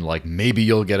it and like maybe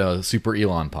you'll get a super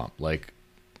Elon pump. Like,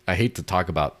 I hate to talk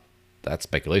about that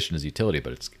speculation as utility,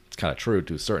 but it's kind of true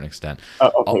to a certain extent.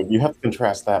 Okay, you have to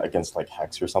contrast that against like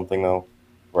Hex or something though,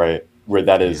 right? Where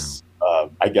that is,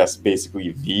 I guess,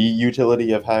 basically the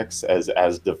utility of Hex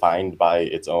as defined by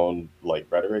its own like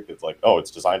rhetoric. It's like, oh,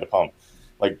 it's designed to pump.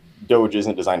 Like Doge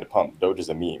isn't designed to pump. Doge is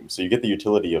a meme. So you get the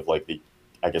utility of like the,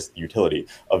 I guess, the utility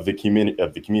of the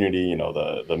community. You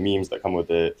know, the memes that come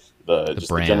with it, the just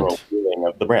brand. the general feeling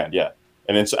of the brand. Yeah.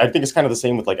 And it's, I think it's kind of the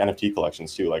same with like NFT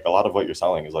collections too. Like a lot of what you're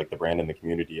selling is like the brand and the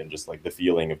community and just like the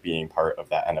feeling of being part of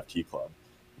that NFT club,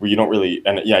 where you don't really,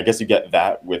 and yeah, I guess you get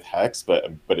that with Hex,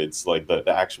 but it's like the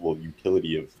actual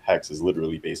utility of Hex is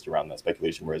literally based around that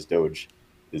speculation, whereas Doge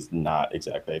is not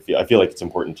exactly. I feel like it's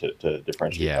important to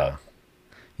differentiate that.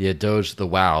 Yeah, Doge, the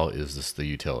WoW is just the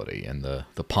utility, and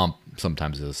the pump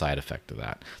sometimes is a side effect of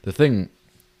that.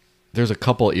 There's a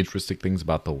couple interesting things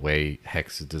about the way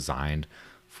Hex is designed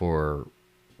for,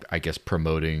 I guess,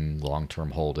 promoting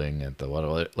long-term holding and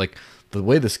like the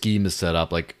way the scheme is set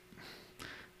up. Like,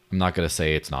 I'm not going to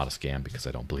say it's not a scam because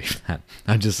I don't believe that.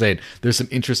 I'm just saying there's some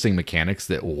interesting mechanics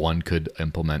that one could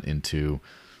implement into,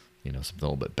 you know, something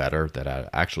a little bit better that add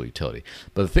actual utility.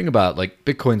 But the thing about like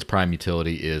Bitcoin's prime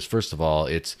utility is, first of all,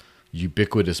 it's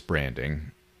ubiquitous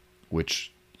branding,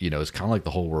 which, you know, is kind of like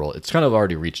the whole world. It's kind of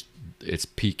already reached its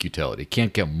peak utility.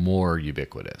 Can't get more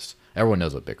ubiquitous. Everyone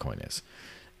knows what Bitcoin is.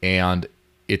 And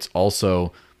it's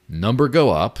also number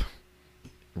go up,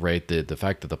 right? The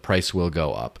fact that the price will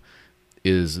go up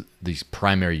is the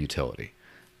primary utility.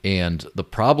 And the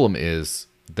problem is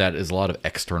that is a lot of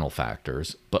external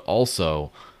factors, but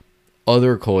also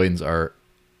other coins are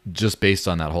just based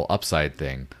on that whole upside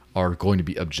thing are going to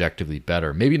be objectively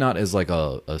better. Maybe not as like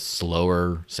a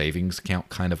slower savings account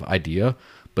kind of idea,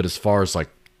 but as far as like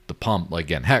the pump, like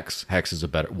again, Hex is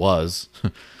was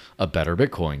a better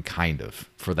Bitcoin kind of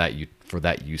for that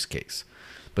use case.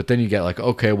 But then you get like,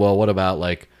 okay, well, what about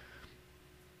like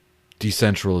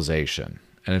decentralization?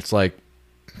 And it's like,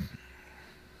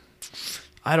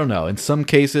 I don't know. In some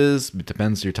cases, it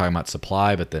depends. You're talking about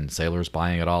supply, but then Sailor's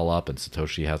buying it all up, and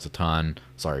Satoshi has a ton.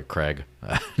 Sorry, Craig.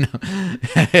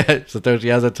 Satoshi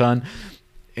has a ton.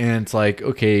 And it's like,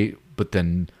 okay, but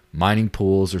then mining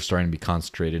pools are starting to be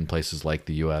concentrated in places like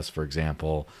the U.S., for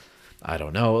example. I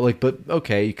don't know. Like, but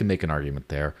okay, you can make an argument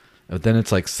there. But then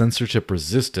it's like censorship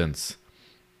resistance.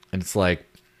 And it's like,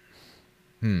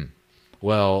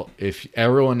 well, if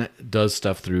everyone does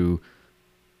stuff through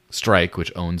Strike,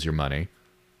 which owns your money,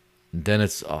 then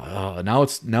it's now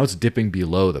it's dipping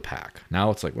below the pack. Now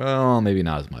it's like, well, maybe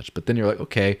not as much. But then you're like,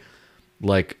 okay,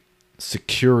 like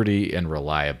security and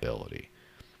reliability.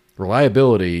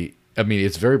 Reliability, I mean,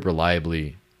 it's very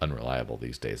reliably unreliable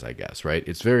these days, I guess, right?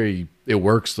 It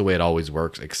works the way it always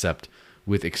works, except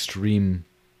with extreme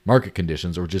market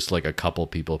conditions or just like a couple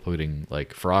people putting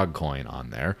like frog coin on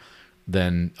there,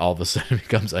 then all of a sudden it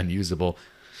becomes unusable.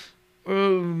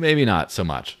 Maybe not so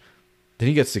much. Then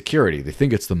you get security. They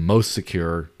think it's the most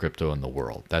secure crypto in the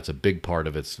world. That's a big part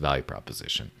of its value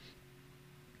proposition.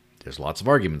 There's lots of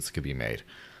arguments that could be made.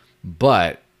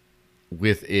 But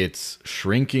with its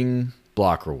shrinking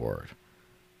block reward,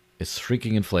 its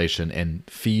shrinking inflation, and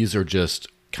fees are just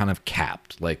kind of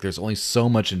capped. Like there's only so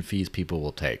much in fees people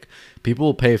will take. People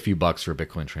will pay a few bucks for a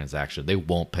Bitcoin transaction. They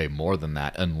won't pay more than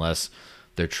that unless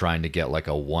they're trying to get like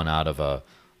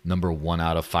number 1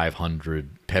 out of 500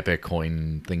 Pepe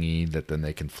coin thingy that then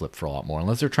they can flip for a lot more.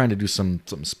 Unless they're trying to do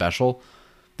something special,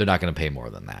 they're not going to pay more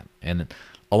than that. And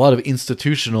a lot of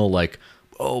institutional, like,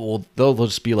 oh, well, they'll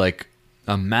just be like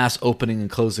a mass opening and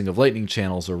closing of lightning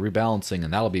channels or rebalancing,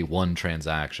 and that'll be one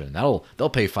transaction. They'll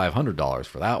pay $500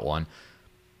 for that one,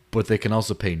 but they can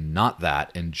also pay not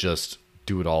that and just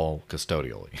do it all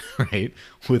custodially, right?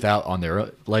 Without on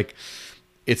their, like,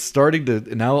 it's starting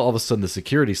to, now all of a sudden the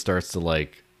security starts to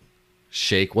like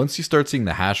shake. Once you start seeing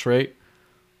the hash rate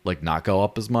like not go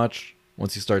up as much,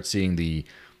 once you start seeing the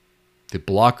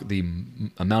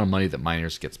amount of money that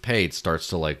miners gets paid starts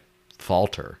to like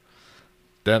falter,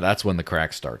 that's when the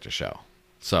cracks start to show.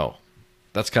 So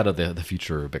that's kind of the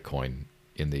future of Bitcoin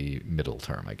in the middle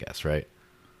term, I guess, right?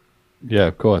 Yeah,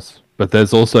 of course. But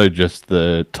there's also just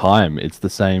the time. It's the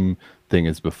same thing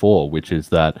as before, which is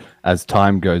that as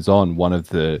time goes on, one of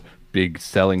the big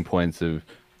selling points of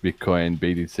Bitcoin,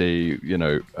 BTC, you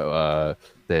know,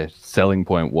 their selling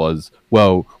point was,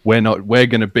 well, we're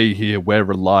going to be here, we're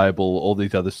reliable, all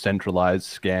these other centralized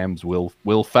scams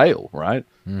will fail, right?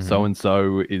 Mm-hmm.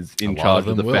 So-and-so is in charge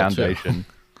of the foundation.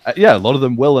 Yeah, a lot of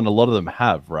them will, and a lot of them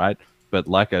have, right? But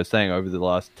like I was saying, over the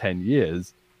last 10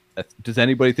 years, Does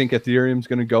anybody think Ethereum's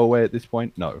going to go away at this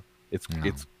point? No. It's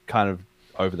No. kind of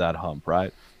over that hump,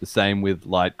 right? The same with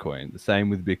Litecoin, the same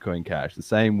with Bitcoin Cash, the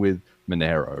same with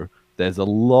Monero. There's a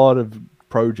lot of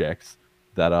projects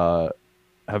that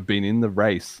have been in the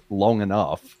race long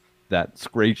enough that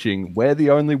screeching, we're the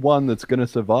only one that's going to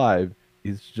survive,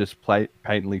 is just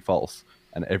patently false.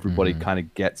 And everybody kind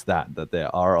of gets that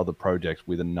there are other projects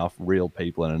with enough real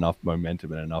people and enough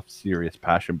momentum and enough serious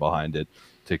passion behind it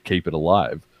to keep it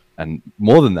alive. And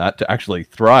more than that, to actually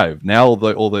thrive. Now,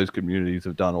 all those communities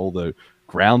have done all the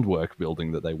groundwork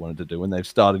building that they wanted to do, and they've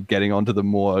started getting onto the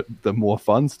more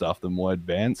fun stuff, the more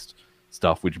advanced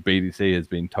stuff, which BTC has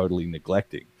been totally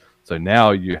neglecting. So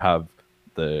now you have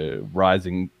the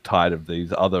rising tide of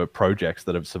these other projects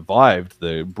that have survived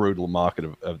the brutal market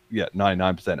of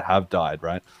 99% have died,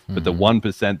 right? But the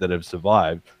 1% that have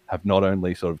survived have not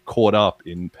only sort of caught up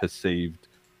in perceived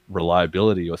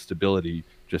reliability or stability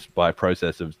just by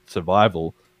process of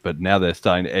survival, but now they're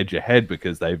starting to edge ahead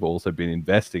because they've also been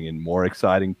investing in more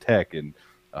exciting tech. And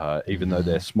even though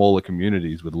they're smaller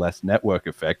communities with less network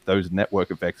effect, those network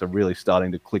effects are really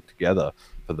starting to click together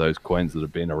for those coins that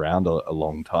have been around a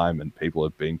long time, and people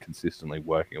have been consistently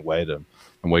working away at them.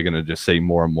 And we're going to just see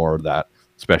more and more of that,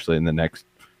 especially in the next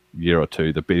year or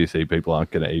two. The BTC people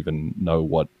aren't going to even know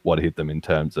what hit them in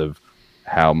terms of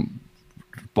how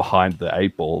behind the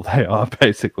 8 ball they are,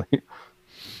 basically.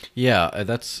 Yeah,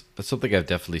 that's something I've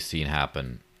definitely seen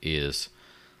happen is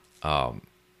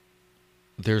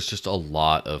there's just a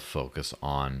lot of focus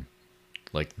on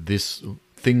like this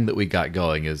thing that we got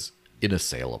going is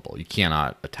inassailable. You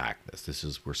cannot attack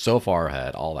this. We're so far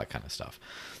ahead, all that kind of stuff.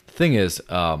 The thing is,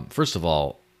 first of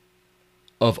all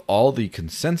the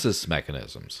consensus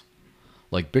mechanisms,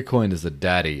 like Bitcoin is the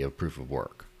daddy of proof of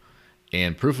work.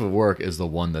 And proof of work is the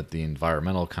one that the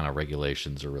environmental kind of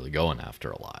regulations are really going after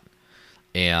a lot.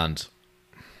 And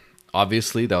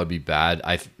obviously that would be bad.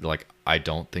 I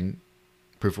don't think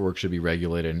proof of work should be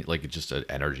regulated. Like it's just an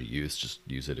energy use. Just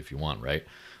use it if you want, right?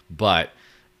 But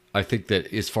I think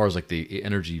that as far as like the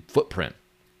energy footprint,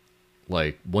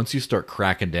 like once you start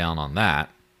cracking down on that,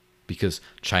 because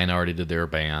China already did their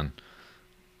ban,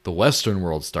 the Western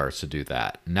world starts to do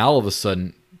that. Now all of a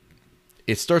sudden,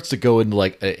 it starts to go into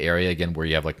like an area again where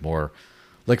you have like more,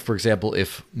 like for example,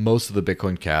 if most of the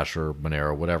Bitcoin Cash or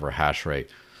Monero, whatever hash rate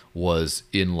was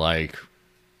in like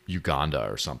Uganda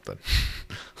or something,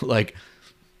 like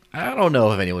I don't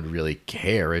know if anyone would really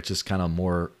care. It's just kind of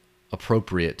more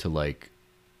appropriate to like,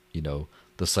 you know,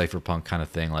 the cypherpunk kind of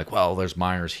thing. Like, well, there's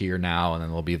miners here now and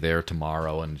then they'll be there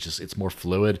tomorrow, and it's more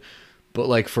fluid. But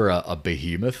like for a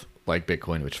behemoth like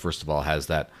Bitcoin, which first of all has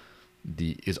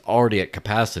is already at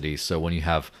capacity. So when you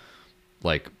have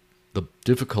like the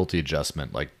difficulty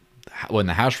adjustment, like when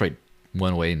the hash rate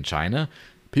went away in China,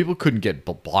 people couldn't get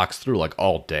blocks through like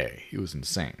all day. It was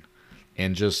insane.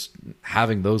 And just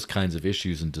having those kinds of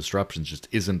issues and disruptions just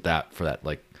isn't that for that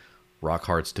like rock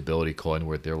hard stability coin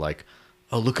where they're like,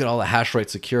 oh, look at all the hash rate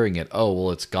securing it. Oh,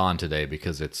 well, it's gone today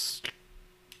because it's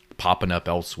popping up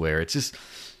elsewhere. It's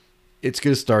going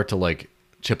to start to like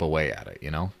chip away at it, you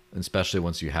know? Especially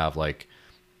once you have like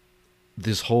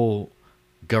this whole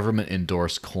government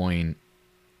endorsed coin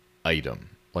item,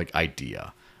 like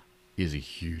idea, is a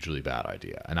hugely bad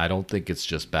idea. And I don't think it's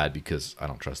just bad because I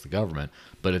don't trust the government,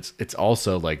 but it's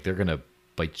also like they're going to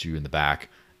bite you in the back,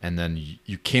 and then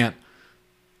you can't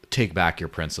take back your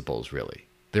principles, really.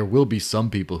 There will be some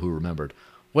people who remembered,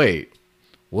 wait,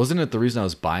 wasn't it the reason I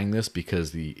was buying this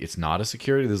because it's not a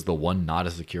security? This is the one not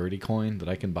a security coin that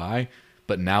I can buy,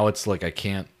 but now it's like I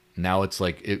can't. Now it's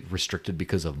like it restricted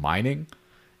because of mining,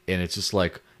 and it's just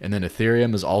like, and then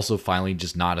Ethereum is also finally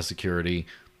just not a security,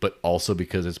 but also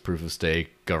because it's proof of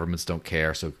stake, governments don't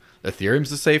care. So Ethereum's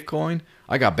the safe coin.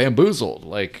 I got bamboozled.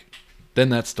 Like, then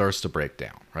that starts to break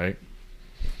down, right?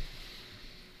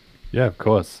 Yeah, of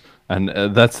course. And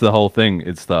that's the whole thing.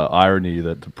 It's the irony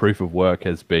that the proof of work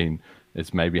has the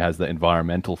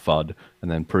environmental FUD, and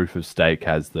then proof of stake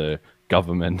has the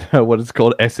government, what is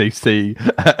called SEC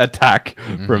attack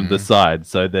from the side.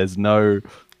 So there's no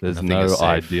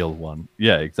ideal one.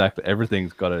 Yeah, exactly.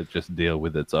 Everything's got to just deal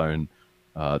with its own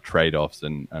trade-offs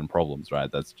and problems,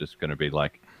 right? That's just going to be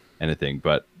like anything.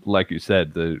 But like you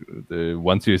said, the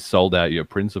once you sold out your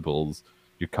principles,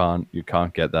 you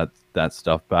can't get that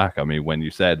stuff back. I mean, when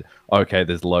you said, okay,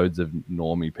 there's loads of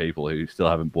normie people who still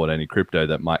haven't bought any crypto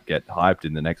that might get hyped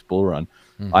in the next bull run,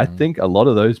 I think a lot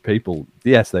of those people,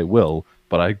 yes, they will,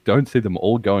 but I don't see them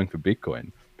all going for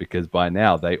Bitcoin, because by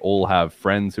now they all have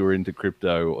friends who are into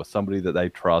crypto or somebody that they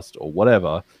trust or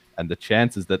whatever, and the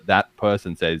chances that that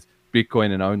person says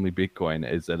Bitcoin and only Bitcoin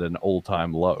is at an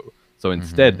all-time low. So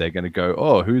instead, they're going to go,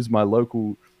 oh, who's my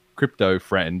local crypto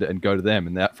friend and go to them,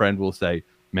 and that friend will say,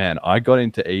 man, I got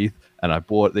into ETH and I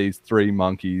bought these 3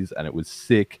 monkeys and it was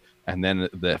sick, and then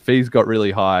the fees got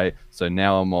really high, so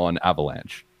now I'm on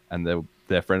Avalanche. And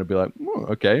their friend will be like,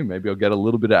 okay, maybe I'll get a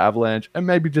little bit of Avalanche and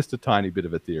maybe just a tiny bit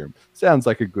of Ethereum. Sounds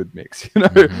like a good mix, you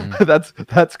know.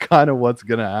 That's kind of what's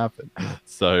gonna happen.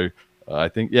 So I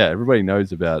think, yeah, everybody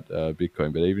knows about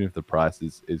Bitcoin, but even if the price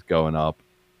is going up,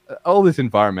 all this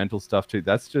environmental stuff too,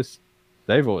 that's just,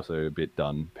 they've also a bit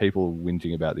done. People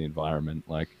whinging about the environment,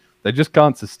 like they just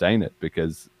can't sustain it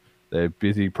because they're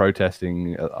busy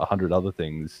protesting 100 other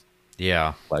things.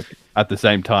 Yeah. Like at the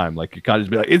same time, like you can't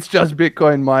just be like, it's just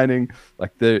Bitcoin mining.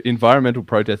 Like the environmental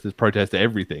protesters protest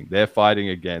everything. They're fighting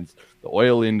against the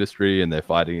oil industry, and they're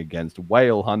fighting against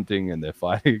whale hunting, and they're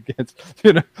fighting against,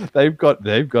 you know, they've got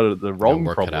the wrong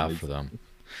work problem. cut out for them.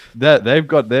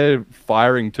 They're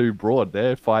firing too broad.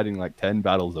 They're fighting like 10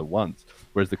 battles at once.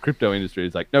 Whereas the crypto industry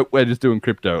is like, nope, we're just doing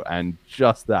crypto and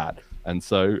just that. And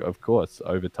so, of course,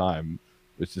 over time,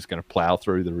 it's just going to plow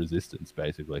through the resistance,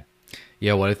 basically.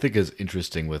 Yeah, what I think is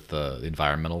interesting with the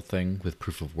environmental thing with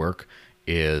proof of work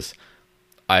is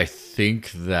I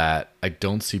think that I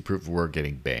don't see proof of work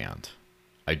getting banned.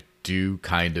 I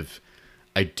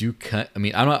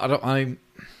mean,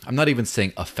 I'm not even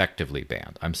saying effectively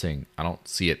banned. I'm saying I don't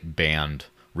see it banned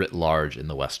writ large in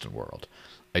the Western world.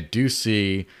 I do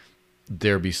see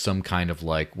there be some kind of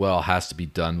like, well, it has to be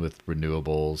done with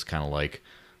renewables, kind of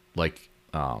like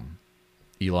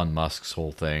Elon Musk's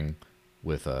whole thing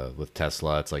with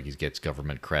Tesla. It's like he gets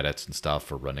government credits and stuff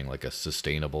for running like a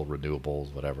sustainable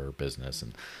renewables whatever business,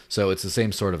 and so it's the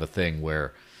same sort of a thing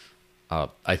where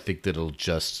I think that it'll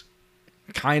just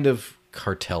kind of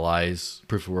cartelize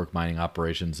proof of work mining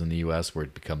operations in the US, where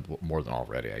it becomes more than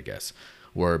already, I guess,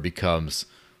 where it becomes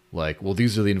like, well,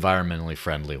 these are the environmentally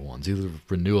friendly ones. These are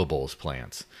renewables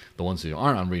plants. The ones who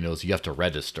aren't on renos, you have to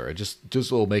register. It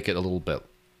just will make it a little bit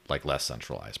like less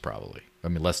centralized, probably. I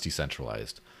mean, less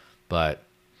decentralized. But,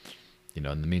 you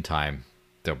know, in the meantime,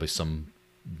 there'll be some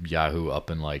Yahoo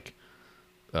up in like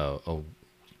a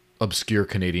obscure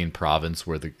Canadian province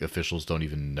where the officials don't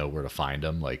even know where to find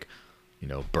them. Like, you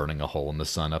know, burning a hole in the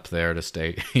sun up there to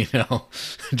stay, you know,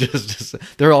 just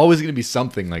there's always going to be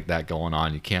something like that going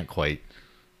on. You can't quite,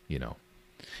 you know,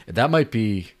 that might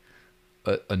be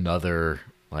another,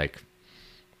 like,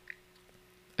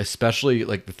 especially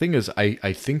like the thing is,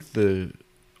 I think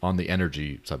on the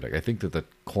energy subject, I think that the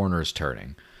corner is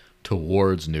turning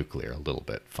towards nuclear a little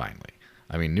bit finally.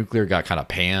 I mean, nuclear got kind of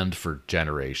panned for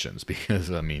generations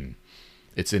because, I mean,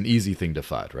 it's an easy thing to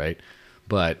FUD, right?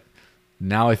 But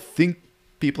now I think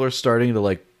people are starting to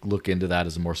like look into that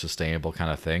as a more sustainable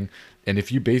kind of thing. And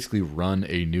if you basically run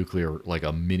a nuclear, like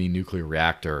a mini nuclear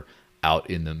reactor out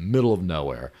in the middle of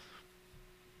nowhere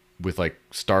with like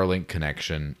Starlink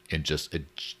connection and just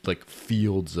like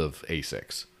fields of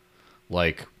ASICs,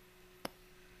 like,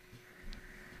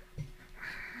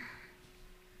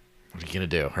 what are you going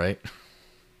to do, right?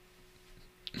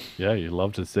 Yeah, you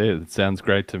love to see it. It sounds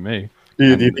great to me. Do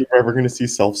you think we're ever going to see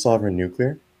self-sovereign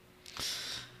nuclear?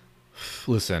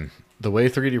 Listen, the way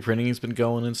 3D printing has been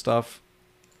going and stuff,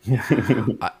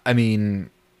 I mean,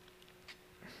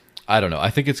 I don't know. I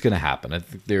think it's going to happen. I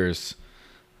think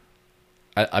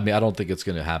I mean, I don't think it's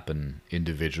going to happen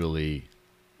individually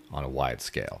on a wide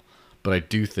scale. But I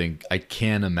do think, I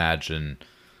can imagine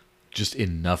just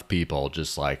enough people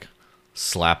just like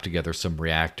slap together some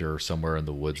reactor somewhere in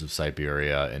the woods of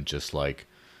Siberia and just like,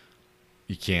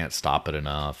 you can't stop it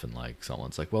enough. And like,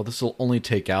 someone's like, well, this will only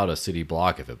take out a city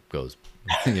block if it goes,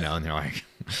 you know, and they're like,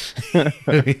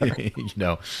 you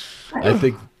know, I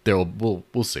think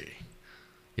we'll see,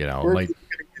 you know. Where are people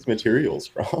getting these materials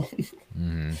from?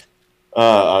 Mm-hmm.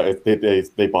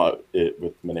 They bought it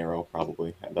with Monero,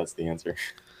 probably. That's the answer.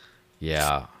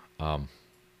 Yeah.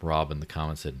 Rob in the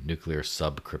comments said nuclear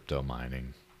sub crypto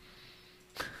mining.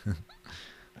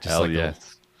 Hell like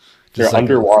yes. They're like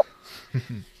underwater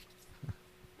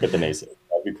with an ASIC.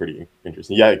 That'd be pretty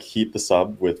interesting. Yeah, like heat the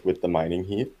sub with the mining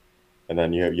heat, and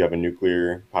then you have a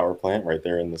nuclear power plant right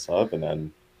there in the sub, and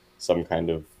then some kind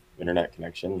of internet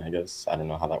connection, I guess. I don't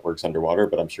know how that works underwater,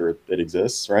 but I'm sure it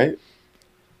exists, right?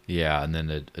 Yeah, and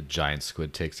then a giant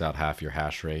squid takes out half your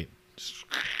hash rate.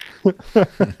 You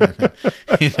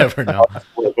never know.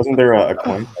 Wasn't there a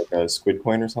coin, like a squid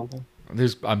coin or something?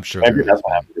 I'm sure. Maybe that's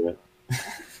what happened to it.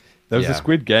 There was a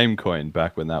Squid Game coin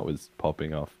back when that was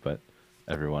popping off, but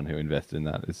everyone who invested in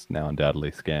that is now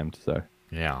undoubtedly scammed. So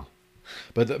yeah,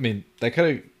 but I mean, that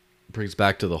kind of brings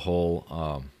back to the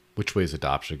whole which way is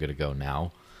adoption going to go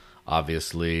now?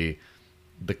 Obviously,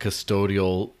 the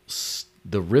custodial,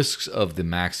 the risks of the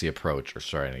maxi approach are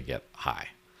starting to get high.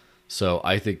 So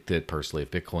I think that personally,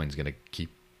 if Bitcoin's going to keep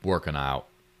working out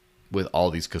with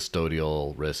all these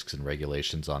custodial risks and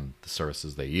regulations on the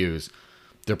services they use,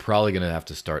 they're probably going to have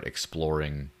to start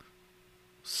exploring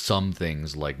some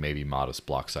things like maybe modest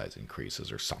block size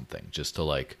increases or something, just to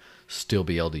like still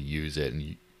be able to use it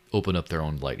and open up their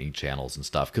own Lightning channels and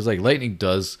stuff. Because like Lightning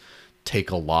does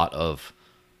take a lot of,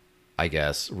 I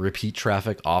guess, repeat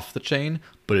traffic off the chain,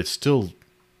 but it's still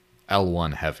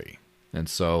L1 heavy. And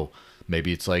so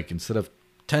maybe it's like instead of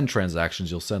 10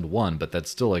 transactions, you'll send one, but that's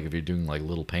still like if you're doing like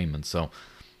little payments. So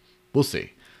we'll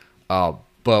see. But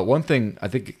one thing I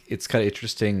think it's kind of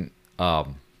interesting,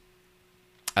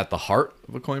 at the heart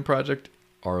of a coin project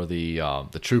are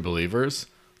the true believers,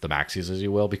 the maxis, as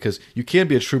you will, because you can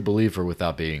be a true believer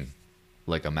without being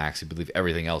like a maxi. Believe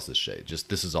everything else is shade. Just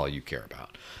this is all you care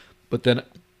about. But then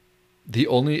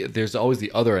there's always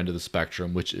the other end of the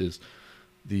spectrum, which is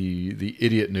the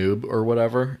idiot noob or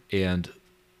whatever, and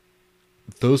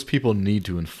those people need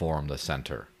to inform the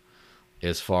center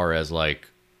as far as like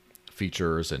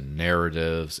features and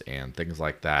narratives and things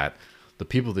like that. The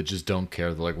people that just don't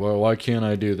care, they're like, well, why can't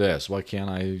I do this? Why can't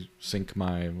I sync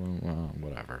my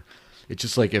whatever? It's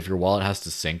just like if your wallet has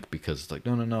to sync because it's like,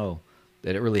 no.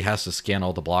 That it really has to scan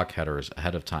all the block headers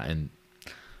ahead of time. And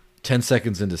 10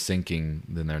 seconds into syncing,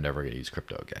 then they're never going to use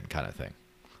crypto again, kind of thing.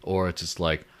 Or it's just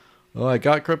like, oh, I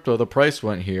got crypto, the price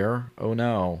went here. Oh,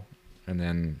 no. And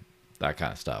then that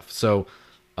kind of stuff. So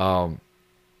some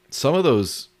of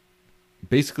those,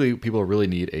 basically, people really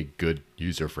need a good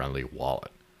user-friendly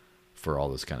wallet for all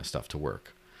this kind of stuff to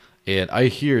work. And I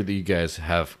hear that you guys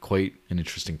have quite an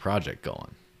interesting project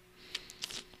going.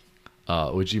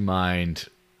 Would you mind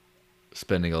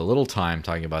spending a little time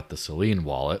talking about the Selene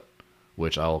wallet,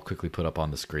 which I'll quickly put up on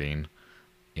the screen?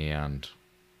 And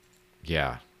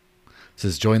yeah, it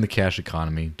says join the cash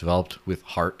economy, developed with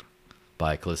heart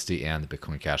by Kallisti and the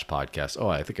Bitcoin Cash podcast. Oh,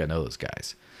 I think I know those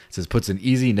guys. It says puts an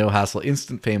easy, no hassle,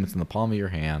 instant payments in the palm of your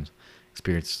hand.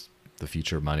 Experience the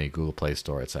future of money, Google Play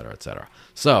Store, etc., etc.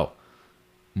 So,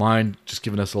 mind just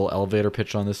giving us a little elevator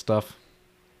pitch on this stuff?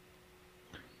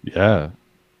 Yeah.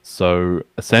 So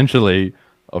essentially,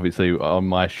 obviously on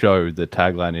my show, the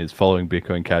tagline is following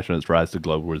Bitcoin Cash on its rise to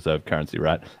global reserve currency,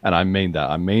 right? And I mean that.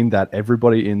 I mean that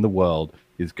everybody in the world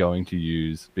is going to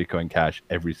use Bitcoin Cash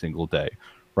every single day,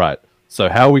 right? So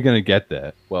how are we going to get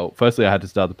there? Well, firstly, I had to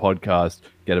start the podcast,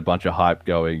 get a bunch of hype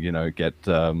going, get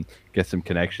some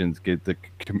connections, get the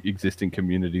existing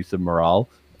community some morale.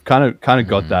 Kind of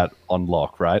got that on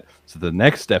lock, right? So the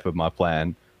next step of my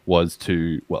plan was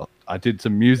I did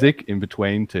some music in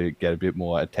between to get a bit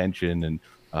more attention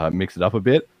and mix it up a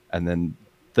bit. And then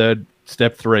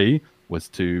step 3 was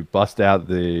to bust out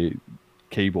the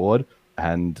keyboard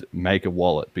and make a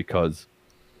wallet, because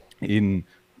in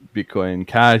Bitcoin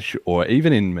Cash or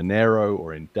even in Monero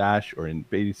or in Dash or in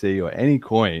BTC or any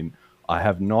coin, I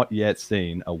have not yet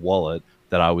seen a wallet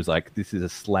that I was like, this is a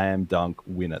slam dunk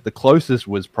winner. The closest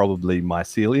was probably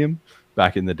Mycelium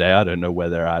back in the day. I don't know where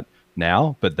they're at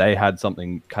now, but they had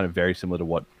something kind of very similar to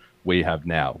what we have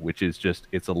now, which is just,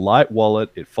 it's a light wallet.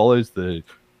 It follows the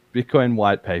Bitcoin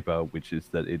white paper, which is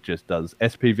that it just does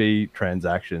SPV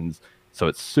transactions. So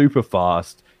it's super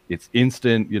fast. It's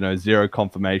instant, zero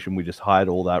confirmation. We just hide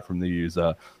all that from the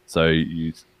user. So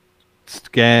you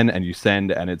scan and you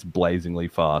send, and it's blazingly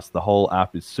fast. The whole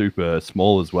app is super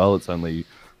small as well. It's only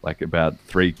like about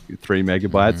 3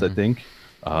 megabytes, I think,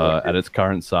 at its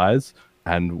current size.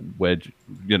 And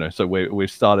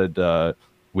we've started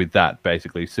with that,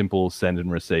 basically simple send and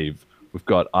receive. We've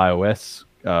got iOS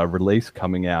release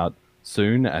coming out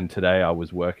soon, and today I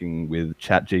was working with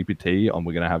ChatGPT on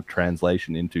we're going to have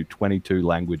translation into 22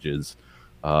 languages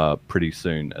pretty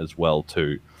soon as well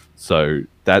too. So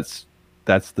that's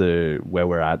where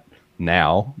we're at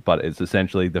now, but it's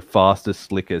essentially the fastest,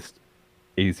 slickest,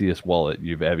 easiest wallet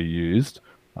you've ever used,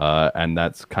 and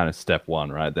that's kind of step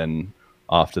 1, right? Then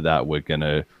after that, we're going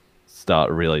to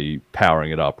start really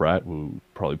powering it up, right? We'll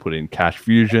probably put in Cash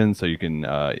Fusion so you can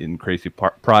increase your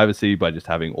privacy by just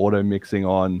having auto mixing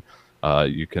on.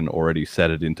 You can already set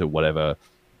it into whatever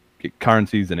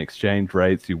currencies and exchange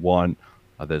rates you want.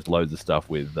 There's loads of stuff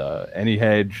with any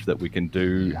hedge that we can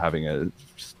do, having a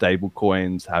stable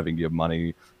coins, having your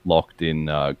money locked in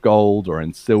gold or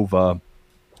in silver,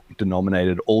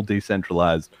 denominated, all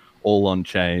decentralized, all on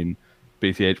chain.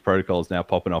 BCH protocol is now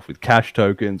popping off with cash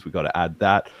tokens. We've got to add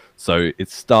that. So it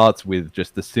starts with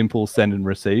just the simple send and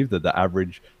receive that the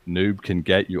average noob can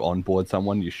get. You onboard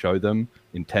someone, you show them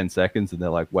in 10 seconds, and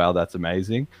they're like, wow, that's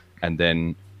amazing. And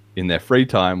then in their free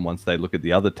time, once they look at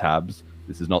the other tabs,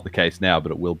 this is not the case now,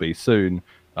 but it will be soon,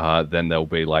 then they'll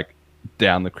be like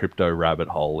down the crypto rabbit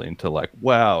hole into like,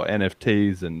 wow,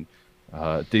 NFTs and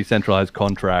decentralized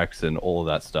contracts and all of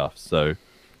that stuff. So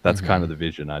that's kind of the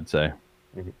vision, I'd say.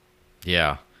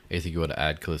 Yeah. Anything you want to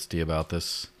add, Kallisti, about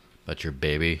this? About your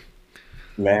baby?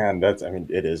 Man, that's, I mean,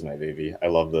 it is my baby. I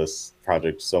love this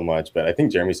project so much, but I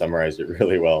think Jeremy summarized it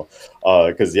really well.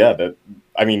 Because, yeah, that,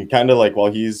 I mean, kind of like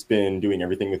while he's been doing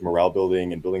everything with morale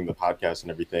building and building the podcast and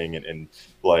everything, and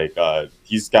like,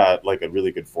 he's got like a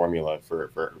really good formula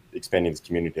for expanding this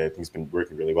community. I think it's been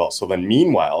working really well. So then,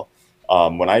 meanwhile,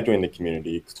 when I joined the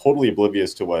community, totally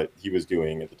oblivious to what he was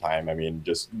doing at the time. I mean,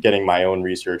 just getting my own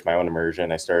research, my own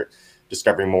immersion, I start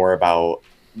discovering more about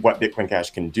what Bitcoin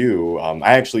Cash can do.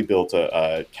 I actually built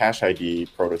a Cash ID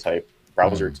prototype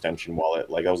browser extension wallet.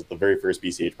 Like that was the very first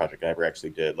BCH project I ever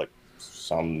actually did, like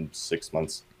some 6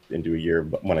 months into a year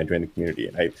when I joined the community.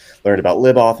 And I learned about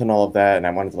libauth and all of that. And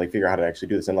I wanted to like figure out how to actually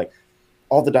do this. And like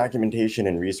all the documentation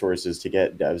and resources to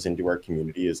get devs into our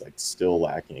community is like still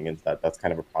lacking. And that's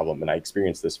kind of a problem. And I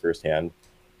experienced this firsthand.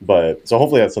 But so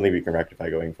hopefully that's something we can rectify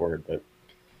going forward. But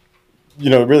you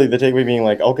know, really the takeaway being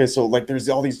like, okay, so like there's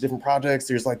all these different projects,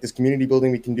 there's like this community building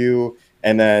we can do,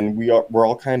 and then we're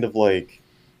all kind of like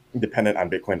dependent on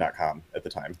bitcoin.com at the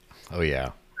time. Oh yeah.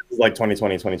 It was like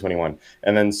 2020, 2021.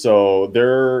 And then so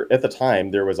there at the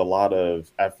time there was a lot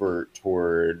of effort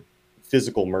toward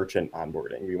physical merchant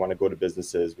onboarding. We want to go to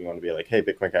businesses, we want to be like, hey,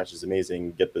 Bitcoin Cash is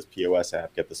amazing, get this POS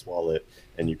app, get this wallet,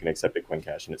 and you can accept Bitcoin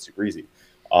Cash and it's super easy.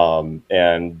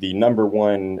 And the number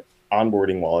one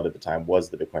onboarding wallet at the time was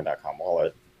the bitcoin.com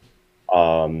wallet.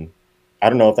 I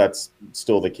don't know if that's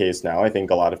still the case now. I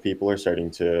think a lot of people are starting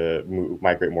to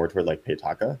migrate more toward like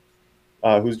Paytaka,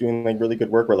 who's doing like really good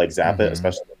work, or like Zapit,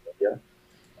 especially in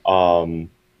India.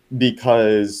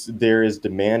 Because there is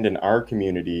demand in our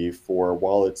community for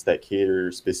wallets that cater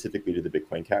specifically to the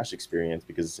Bitcoin Cash experience,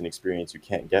 because it's an experience you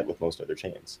can't get with most other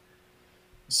chains.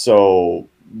 So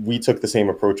we took the same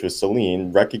approach with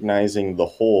Selene, recognizing the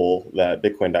hole that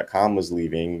Bitcoin.com was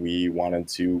leaving. We wanted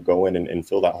to go in and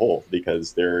fill that hole,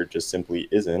 because there just simply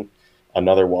isn't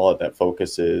another wallet that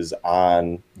focuses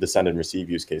on the send and receive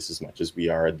use case as much as we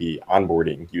are, the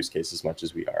onboarding use case as much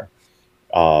as we are.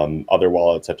 Other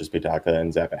wallets such as Paytaka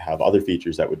and Zapit have other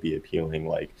features that would be appealing.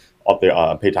 Like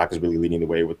Paytaka is really leading the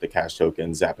way with the cash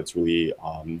token. Zapit's really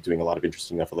doing a lot of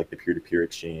interesting stuff with like the peer-to-peer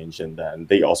exchange, and then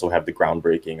they also have the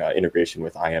groundbreaking integration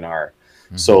with INR.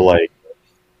 So like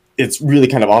it's really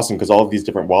kind of awesome, because all of these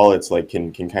different wallets like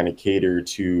can kind of cater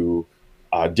to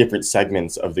different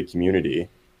segments of the community.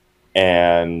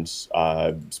 And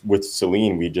with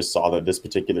Selene, we just saw that this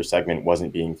particular segment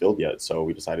wasn't being filled yet, so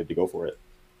we decided to go for it.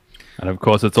 And of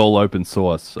course, it's all open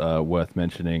source, worth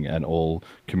mentioning, and all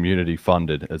community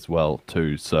funded as well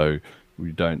too. So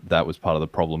we don't. That was part of the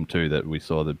problem too, that we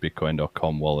saw the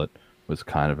Bitcoin.com wallet was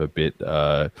kind of a bit,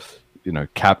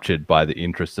 captured by the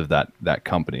interests of that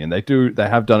company. And they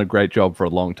have done a great job for a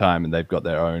long time, and they've got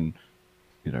their own,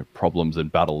 problems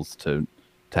and battles to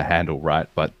handle, right?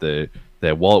 But their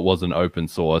wallet wasn't open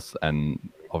source, and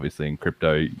obviously in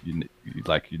crypto you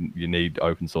need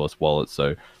open source wallets,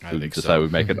 so we decided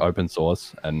we'd make it open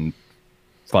source and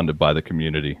funded by the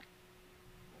community.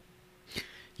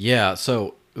 Yeah,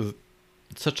 so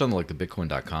touch on like the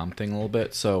bitcoin.com thing a little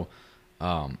bit. So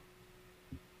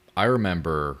I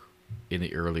remember in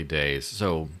the early days,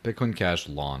 so Bitcoin Cash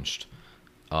launched,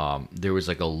 there was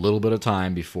like a little bit of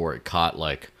time before it caught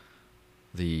like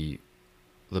the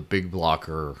big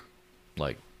blocker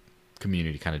like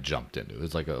community kind of jumped into. It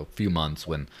was like a few months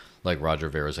when like Roger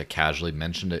Veras like casually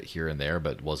mentioned it here and there,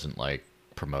 but wasn't like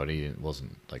promoting it,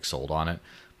 wasn't like sold on it.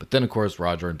 But then of course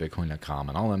Roger and Bitcoin.com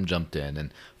and all of them jumped in,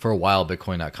 and for a while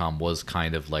Bitcoin.com was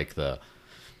kind of like the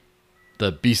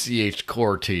BCH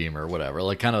core team or whatever,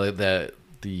 like kind of like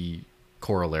the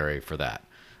corollary for that.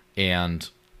 And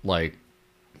like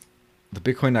the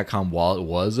Bitcoin.com wallet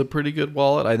was a pretty good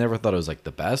wallet. I never thought it was like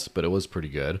the best, but it was pretty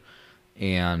good.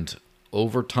 And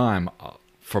over time,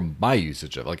 from my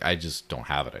usage of like, I just don't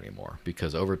have it anymore,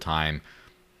 because over time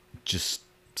just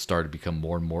started to become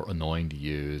more and more annoying to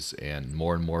use, and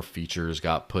more features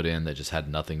got put in that just had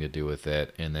nothing to do with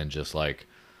it. And then just like,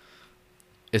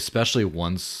 especially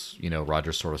once,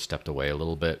 Roger sort of stepped away a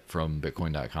little bit from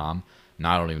Bitcoin.com,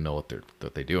 now I don't even know what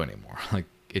they do anymore. Like,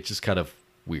 it's just kind of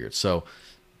weird. So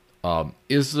have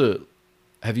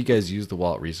you guys used the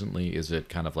wallet recently? Is it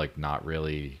kind of like not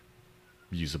really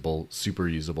super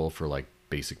usable for like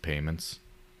basic payments?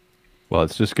 Well,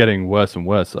 it's just getting worse and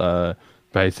worse.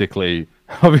 Basically,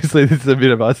 obviously, this is a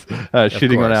bit of us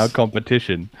shitting on our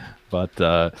competition, but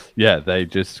they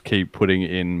just keep putting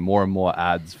in more and more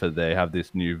ads they have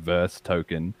this new Verse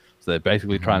token. So they're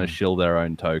basically trying to shill their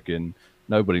own token.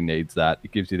 Nobody needs that.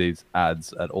 It gives you these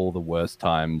ads at all the worst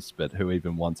times, but who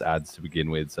even wants ads to begin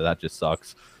with? So that just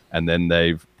sucks. And then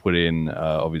they've put in,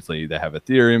 obviously, they have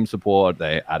Ethereum support.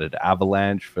 They added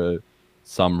Avalanche for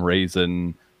some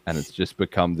reason, and it's just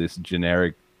become this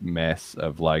generic mess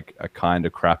of like a kind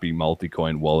of crappy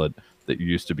multi-coin wallet that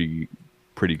used to be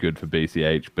pretty good for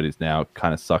BCH, but is now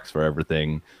kind of sucks for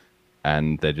everything.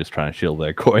 And they're just trying to shield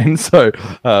their coins. So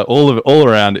all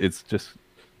around, it's just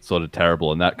sort of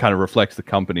terrible, and that kind of reflects the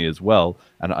company as well.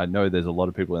 And I know there's a lot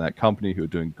of people in that company who are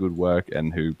doing good work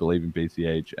and who believe in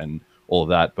BCH and all of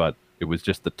that, but it was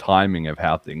just the timing of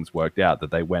how things worked out,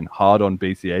 that they went hard on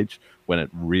BCH when it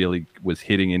really was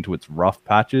hitting into its rough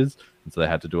patches, and so they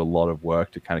had to do a lot of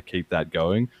work to kind of keep that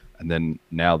going. And then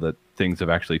now that things have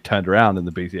actually turned around and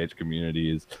the BCH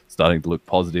community is starting to look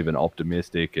positive and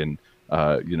optimistic, and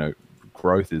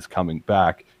growth is coming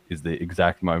back, is the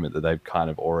exact moment that they've kind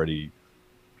of already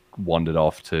wandered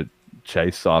off to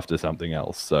chase after something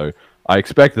else. So I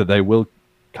expect that they will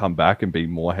come back and be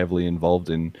more heavily involved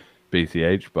in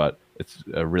BCH, but it's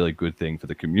a really good thing for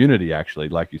the community, actually.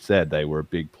 Like you said, they were a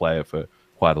big player for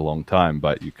quite a long time,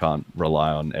 but you can't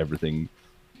rely on everything,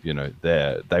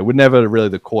 there. They were never really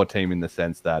the core team in the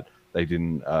sense that they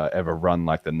didn't ever run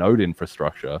like the node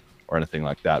infrastructure or anything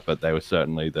like that, but they were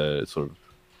certainly the sort of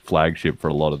flagship for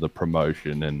a lot of the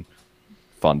promotion and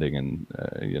funding and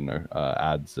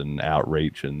ads and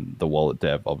outreach and the wallet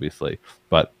dev, obviously.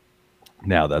 But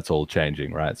now that's all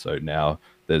changing, right? So now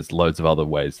there's loads of other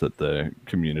ways that the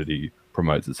community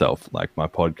promotes itself, like my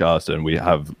podcast, and we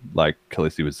have, like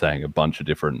Kallisti was saying, a bunch of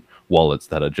different wallets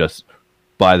that are just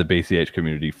by the BCH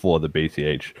community for the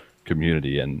BCH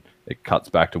community. And it cuts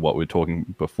back to what we were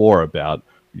talking before about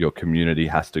your community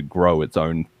has to grow its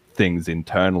own things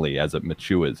internally as it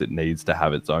matures. It needs to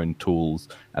have its own tools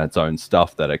and its own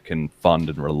stuff that it can fund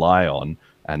and rely on,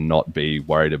 and not be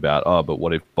worried about, oh, but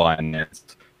what if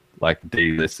Binance like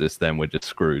delists this, then we're just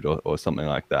screwed, or something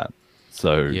like that.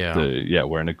 So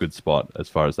we're in a good spot as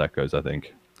far as that goes, I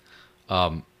think.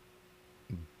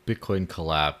 Bitcoin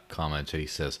Collab commented, he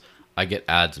says, I get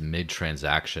ads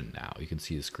mid-transaction now. You can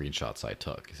see the screenshots I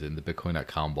took. He said, in the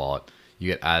Bitcoin.com wallet, you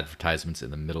get advertisements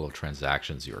in the middle of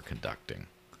transactions you are conducting.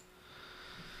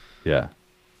 Yeah.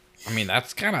 I mean,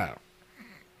 that's a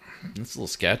little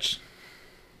sketch.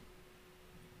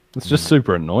 It's just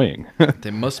super annoying.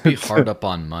 They must be hard up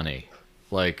on money.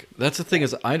 Like, that's the thing,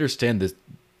 is I understand this.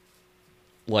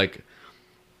 Like,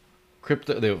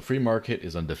 crypto, the free market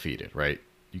is undefeated, right?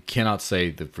 You cannot say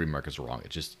the free market's wrong.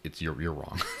 You're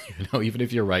wrong. Even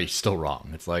if you're right, you're still wrong.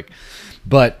 It's like,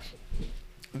 but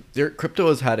crypto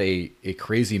has had a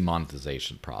crazy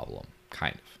monetization problem,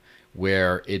 kind of,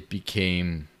 where it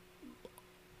became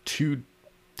too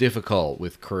difficult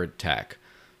with current tech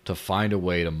to find a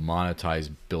way to monetize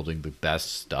building the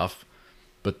best stuff,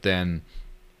 but then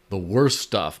the worst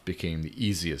stuff became the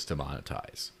easiest to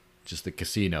monetize. Just the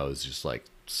casinos, just like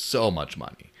so much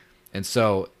money. And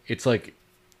so it's like,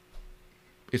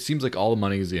 it seems like all the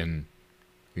money is in,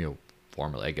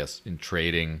 formally, I guess, in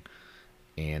trading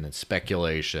and in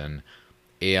speculation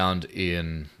and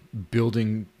in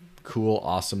building cool,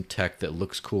 awesome tech that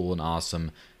looks cool and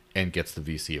awesome and gets the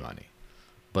VC money.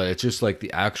 But it's just like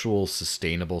the actual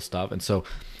sustainable stuff. And so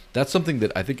that's something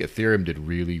that I think Ethereum did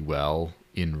really well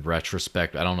in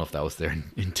retrospect. I don't know if that was their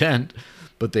intent,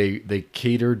 but they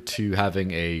catered to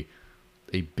having a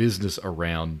business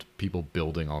around people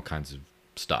building all kinds of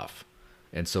stuff.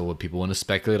 And so when people want to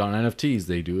speculate on NFTs,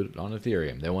 they do it on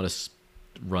Ethereum. They want to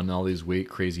run all these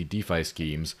crazy DeFi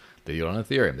schemes, they do it on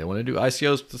Ethereum. They want to do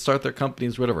ICOs to start their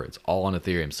companies, whatever. It's all on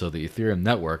Ethereum. So the Ethereum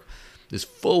network is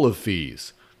full of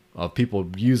fees of people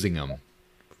using them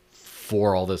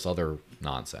for all this other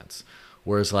nonsense.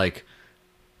 Whereas like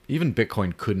even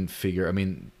Bitcoin couldn't figure, I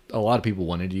mean, a lot of people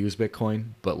wanted to use Bitcoin,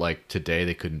 but like today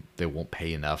they won't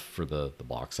pay enough for the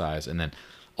block size. And then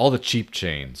all the cheap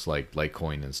chains like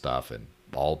Litecoin and stuff and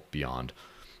all beyond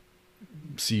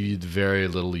see very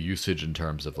little usage in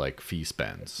terms of like fee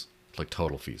spends, like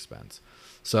total fee spends.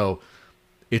 So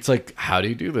it's like, how do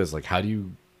you do this? Like, how do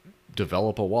you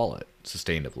develop a wallet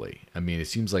sustainably? I mean, it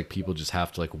seems like people just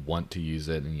have to like want to use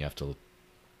it, and you have to,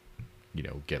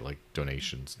 get like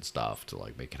donations and stuff to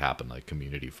like make it happen, like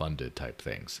community funded type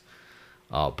things.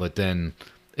 But then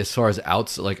as far as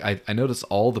like I notice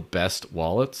all the best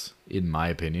wallets, in my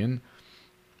opinion,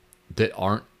 that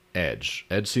aren't Edge.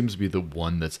 Edge seems to be the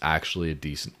one that's actually a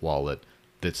decent wallet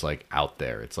that's like out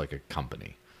there. It's like a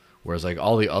company. Whereas like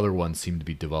all the other ones seem to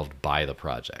be developed by the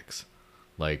projects.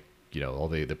 Like, all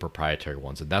the proprietary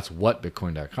ones. And that's what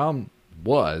Bitcoin.com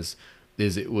was,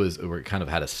 is it was, or it kind of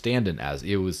had a stand-in as,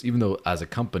 it was, even though as a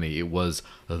company it was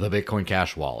the Bitcoin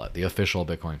Cash wallet, the official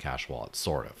Bitcoin Cash wallet,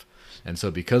 sort of. And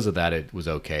so because of that, it was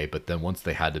okay. But then once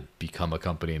they had to become a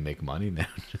company and make money, now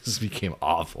it just became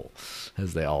awful,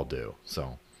 as they all do.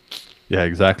 So Yeah,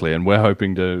 exactly. And we're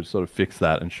hoping to sort of fix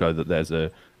that and show that there's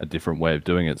a different way of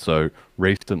doing it. So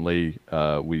recently,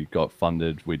 we got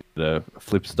funded. We did a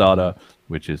Flip Starter,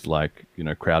 which is like,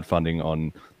 crowdfunding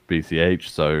on BCH.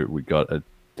 So we got a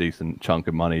decent chunk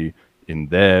of money in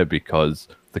there because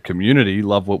the community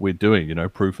love what we're doing,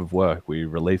 proof of work. We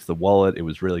released the wallet. It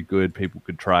was really good. People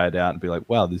could try it out and be like,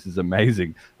 wow, this is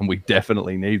amazing. And we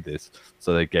definitely need this.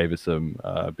 So they gave us some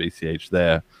BCH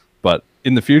there. But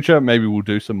in the future, maybe we'll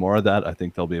do some more of that. I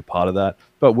think they'll be a part of that.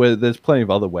 But there's plenty of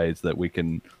other ways that we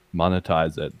can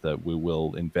monetize it that we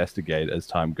will investigate as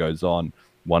time goes on.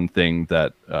 One thing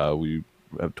that we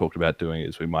have talked about doing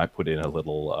is we might put in a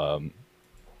little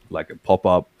like a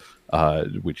pop-up,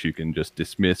 which you can just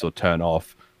dismiss or turn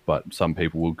off. But some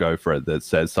people will go for it that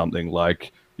says something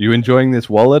like, you enjoying this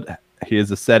wallet?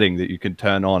 Here's a setting that you can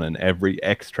turn on, and every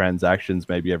X transactions,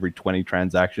 maybe every 20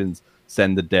 transactions,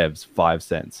 send the devs 5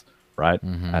 cents, right?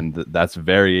 And that's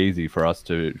very easy for us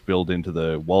to build into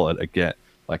the wallet. Again,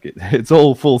 like it's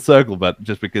all full circle, but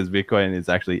just because Bitcoin is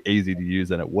actually easy to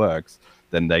use and it works,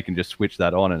 then they can just switch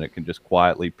that on and it can just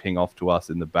quietly ping off to us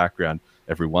in the background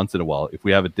every once in a while. If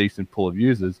we have a decent pool of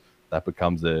users, that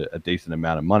becomes a decent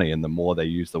amount of money. And the more they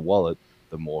use the wallet,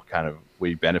 the more kind of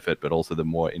we benefit, but also the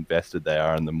more invested they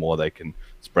are and the more they can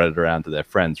spread it around to their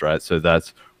friends, right? So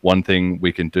that's one thing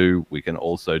we can do. We can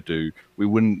also do, we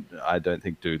wouldn't, I don't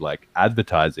think, do like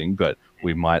advertising, but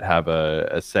we might have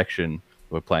a section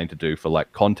we're planning to do for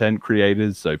like content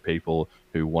creators. So people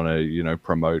who want to,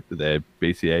 promote their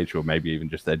BCH or maybe even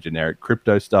just their generic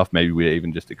crypto stuff. Maybe we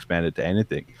even just expand it to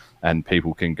anything, and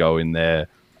people can go in there.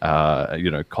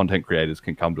 Content creators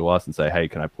can come to us and say, hey,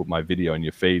 can I put my video in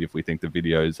your feed? If we think the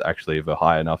video is actually of a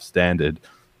high enough standard,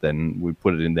 then we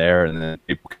put it in there, and then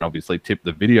people can obviously tip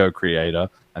the video creator,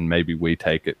 and maybe we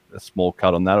take a small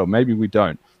cut on that, or maybe we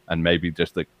don't, and maybe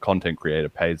just the content creator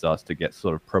pays us to get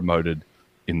sort of promoted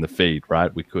in the feed,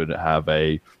 right? We could have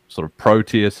a sort of pro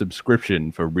tier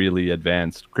subscription for really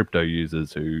advanced crypto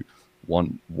users who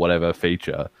want whatever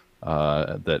feature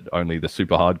that only the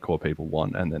super hardcore people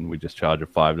want, and then we just charge a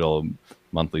 $5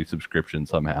 monthly subscription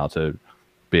somehow to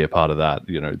be a part of that.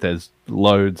 There's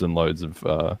loads and loads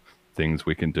of things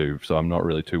we can do, so I'm not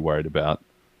really too worried about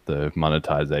the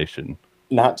monetization.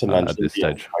 Not to mention at this the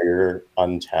stage. entire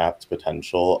untapped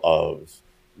potential of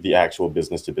the actual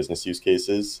business to business use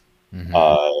cases,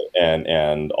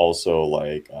 and also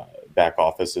like back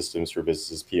office systems for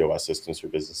businesses, POS systems for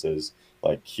businesses,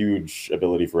 like huge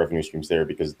ability for revenue streams there,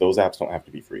 because those apps don't have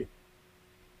to be free.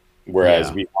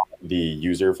 Whereas we want the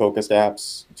user focused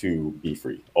apps to be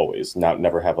free always,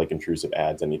 never have like intrusive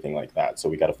ads, anything like that. So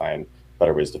we got to find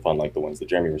better ways to fund like the ones that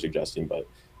Jeremy was suggesting. But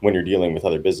when you're dealing with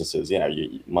other businesses,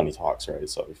 money talks, right?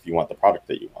 So if you want the product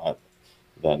that you want,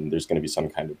 then there's going to be some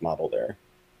kind of model there.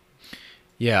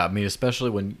 Yeah, I mean, especially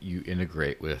when you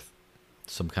integrate with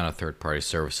some kind of third-party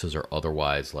services or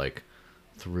otherwise, like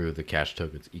through the Cash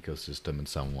Tokens ecosystem in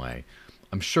some way.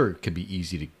 I'm sure it could be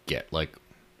easy to get like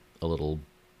a little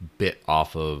bit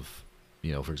off of,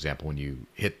 for example, when you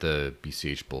hit the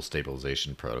BCH bull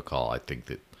stabilization protocol, I think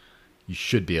that you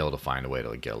should be able to find a way to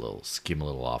like get skim a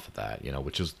little off of that,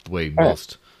 which is the way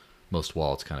most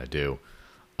wallets kind of do.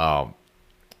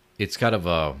 It's kind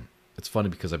of it's funny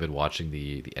because I've been watching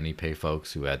the AnyPay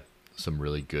folks who had some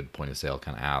really good point of sale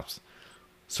kind of apps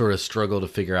sort of struggle to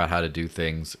figure out how to do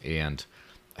things, and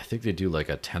I think they do like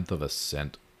 1/10 of a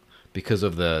cent because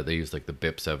of they use like the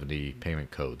BIP70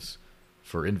 payment codes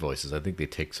for invoices. I think they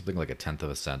take something like 1/10 of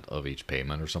a cent of each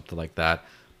payment or something like that,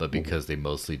 but because they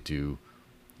mostly do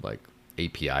like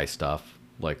API stuff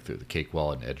like through the Cake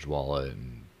Wallet and Edge Wallet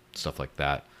and stuff like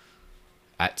that,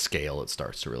 at scale it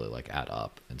starts to really like add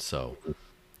up. And so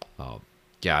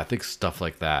I think stuff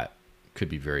like that could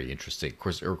be very interesting. Of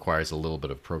course, it requires a little bit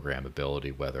of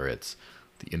programmability, whether it's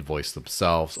the invoice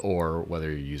themselves or whether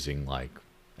you're using like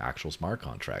actual smart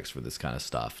contracts for this kind of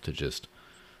stuff to just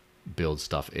build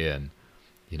stuff in.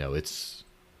 It's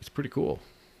pretty cool.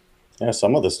 Yeah,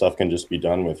 some of the stuff can just be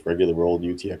done with regular old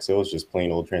UTXOs, just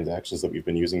plain old transactions that we've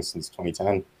been using since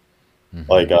 2010.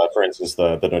 Like, for instance,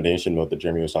 the donation mode that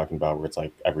Jeremy was talking about, where it's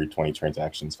like every 20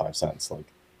 transactions, 5 cents. Like,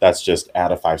 that's just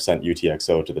add a 5-cent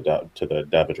UTXO to the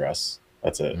dev address.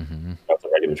 That's it. That's a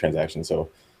regular transaction. So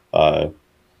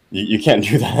you can't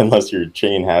do that unless your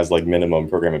chain has like minimum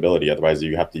programmability. Otherwise,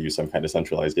 you have to use some kind of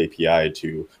centralized API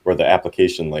where the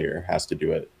application layer has to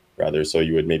do it rather. So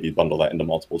you would maybe bundle that into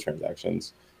multiple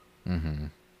transactions.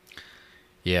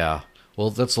 Yeah. Well,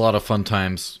 that's a lot of fun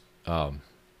times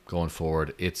going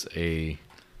forward. It's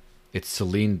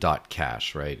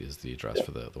Celine.cash, right? Is the address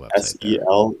for the website there.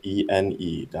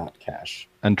 SELENE.cash.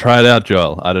 And try it out,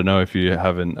 Joel. I don't know if you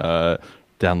haven't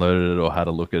downloaded it or had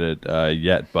a look at it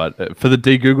yet, but for the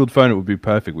de-googled phone, it would be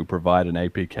perfect. We provide an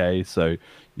APK, so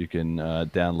you can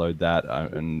download that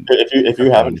and If you have it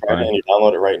on haven't your tried it phone. and you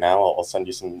download it right now, I'll send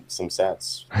you some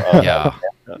stats. Yeah.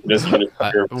 Just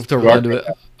I your, have to run to it.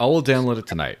 I will download it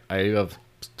tonight. I have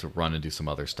to run and do some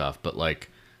other stuff, but like,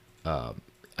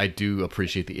 I do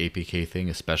appreciate the APK thing,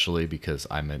 especially because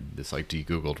I'm in this like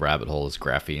de-googled rabbit hole, this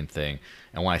graphene thing.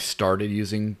 And when I started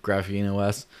using Graphene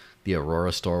OS, the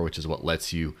Aurora store, which is what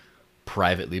lets you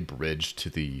privately bridge to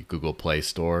the Google Play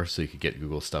Store, so you could get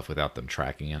Google stuff without them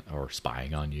tracking it or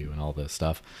spying on you and all this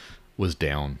stuff, was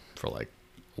down for like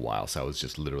a while. So I was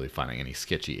just literally finding any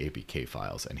sketchy APK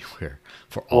files anywhere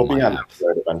for all will my be on apps.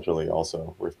 Android eventually,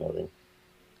 also worth noting.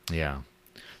 Yeah.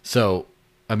 So,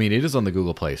 I mean, it is on the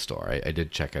Google Play Store. I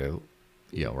did check it out.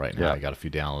 Right now Yeah. I got a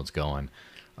few downloads going.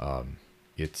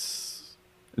 It's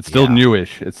It's still yeah.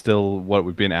 newish. It's still what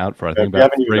we've been out for, I think, We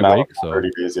about haven't even 3 been out weeks. for So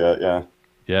 30 days yet. Yeah.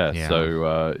 yeah, Yeah.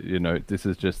 so this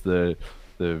is just the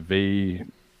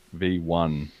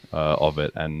V1 of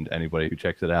it, and anybody who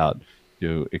checks it out,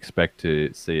 you expect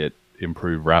to see it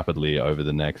improve rapidly over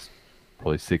the next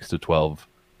probably 6 to 12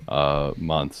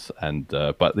 months. And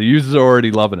but the users are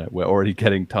already loving it. We're already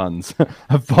getting tons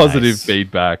of positive Nice.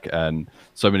 feedback, and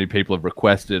so many people have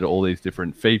requested all these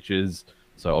different features.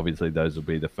 So obviously those will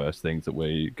be the first things that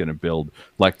we're going to build,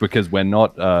 like, because we're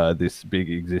not this big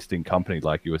existing company,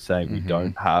 like you were saying. We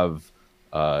don't have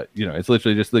it's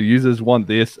literally just the users want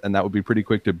this, and that would be pretty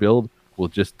quick to build. We'll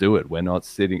just do it. We're not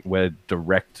sitting, we're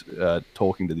direct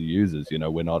talking to the users.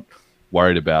 We're not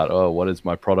worried about, oh, what does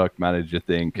my product manager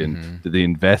think, and do the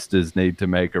investors need to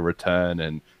make a return,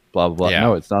 and blah blah blah. Yeah.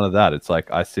 No, it's none of that. It's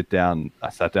like I sat down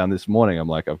this morning, I'm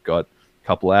like, I've got a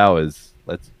couple hours,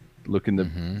 let's look in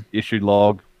the issue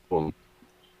log, or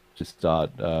just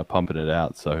start pumping it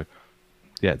out. So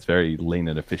yeah, it's very lean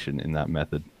and efficient in that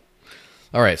method.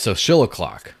 All right. So shill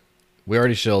o'clock. We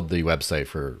already shilled the website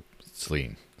for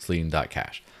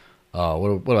Celine.cash. What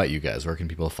about you guys? Where can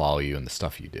people follow you and the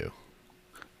stuff you do?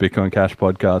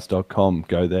 BitcoinCashPodcast.com.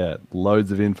 Go there.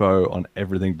 Loads of info on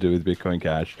everything to do with Bitcoin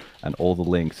Cash, and all the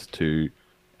links to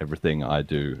everything I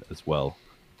do as well.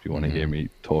 If you want to hear me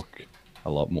talk a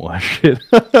lot more shit,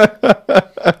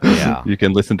 Yeah. you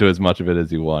can listen to as much of it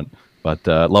as you want. But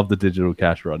love the digital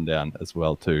cash rundown as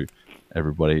well too.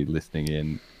 Everybody listening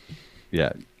in,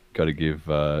 yeah, got to give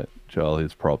Joel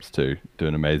his props too.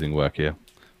 Doing amazing work here.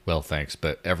 Well, thanks,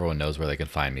 but everyone knows where they can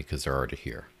find me because they're already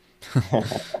here.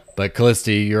 But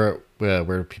Kallisti,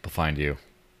 where do people find you?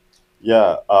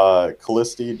 Yeah,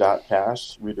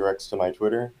 Kallisti.cash redirects to my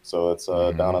Twitter. So it's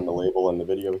down on the label in the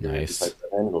video here. Nice. If you type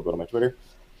that in, it'll go to my Twitter.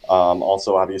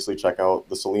 Also, obviously, check out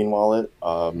the Celine wallet.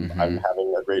 I'm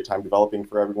having a great time developing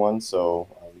for everyone. So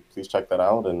please check that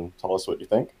out and tell us what you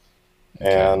think.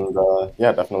 Okay. And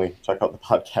yeah, definitely check out the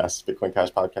podcast,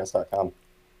 BitcoinCashPodcast.com.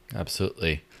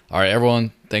 Absolutely. All right,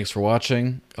 everyone. Thanks for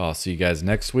watching. I'll see you guys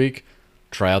next week.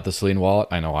 Try out the Celine wallet.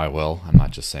 I know I will. I'm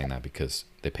not just saying that because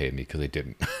they paid me, because they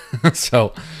didn't.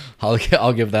 So I'll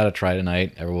give that a try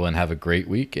tonight. Everyone have a great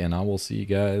week, and I will see you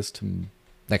guys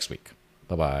next week.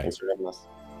 Bye-bye. Thanks for having us.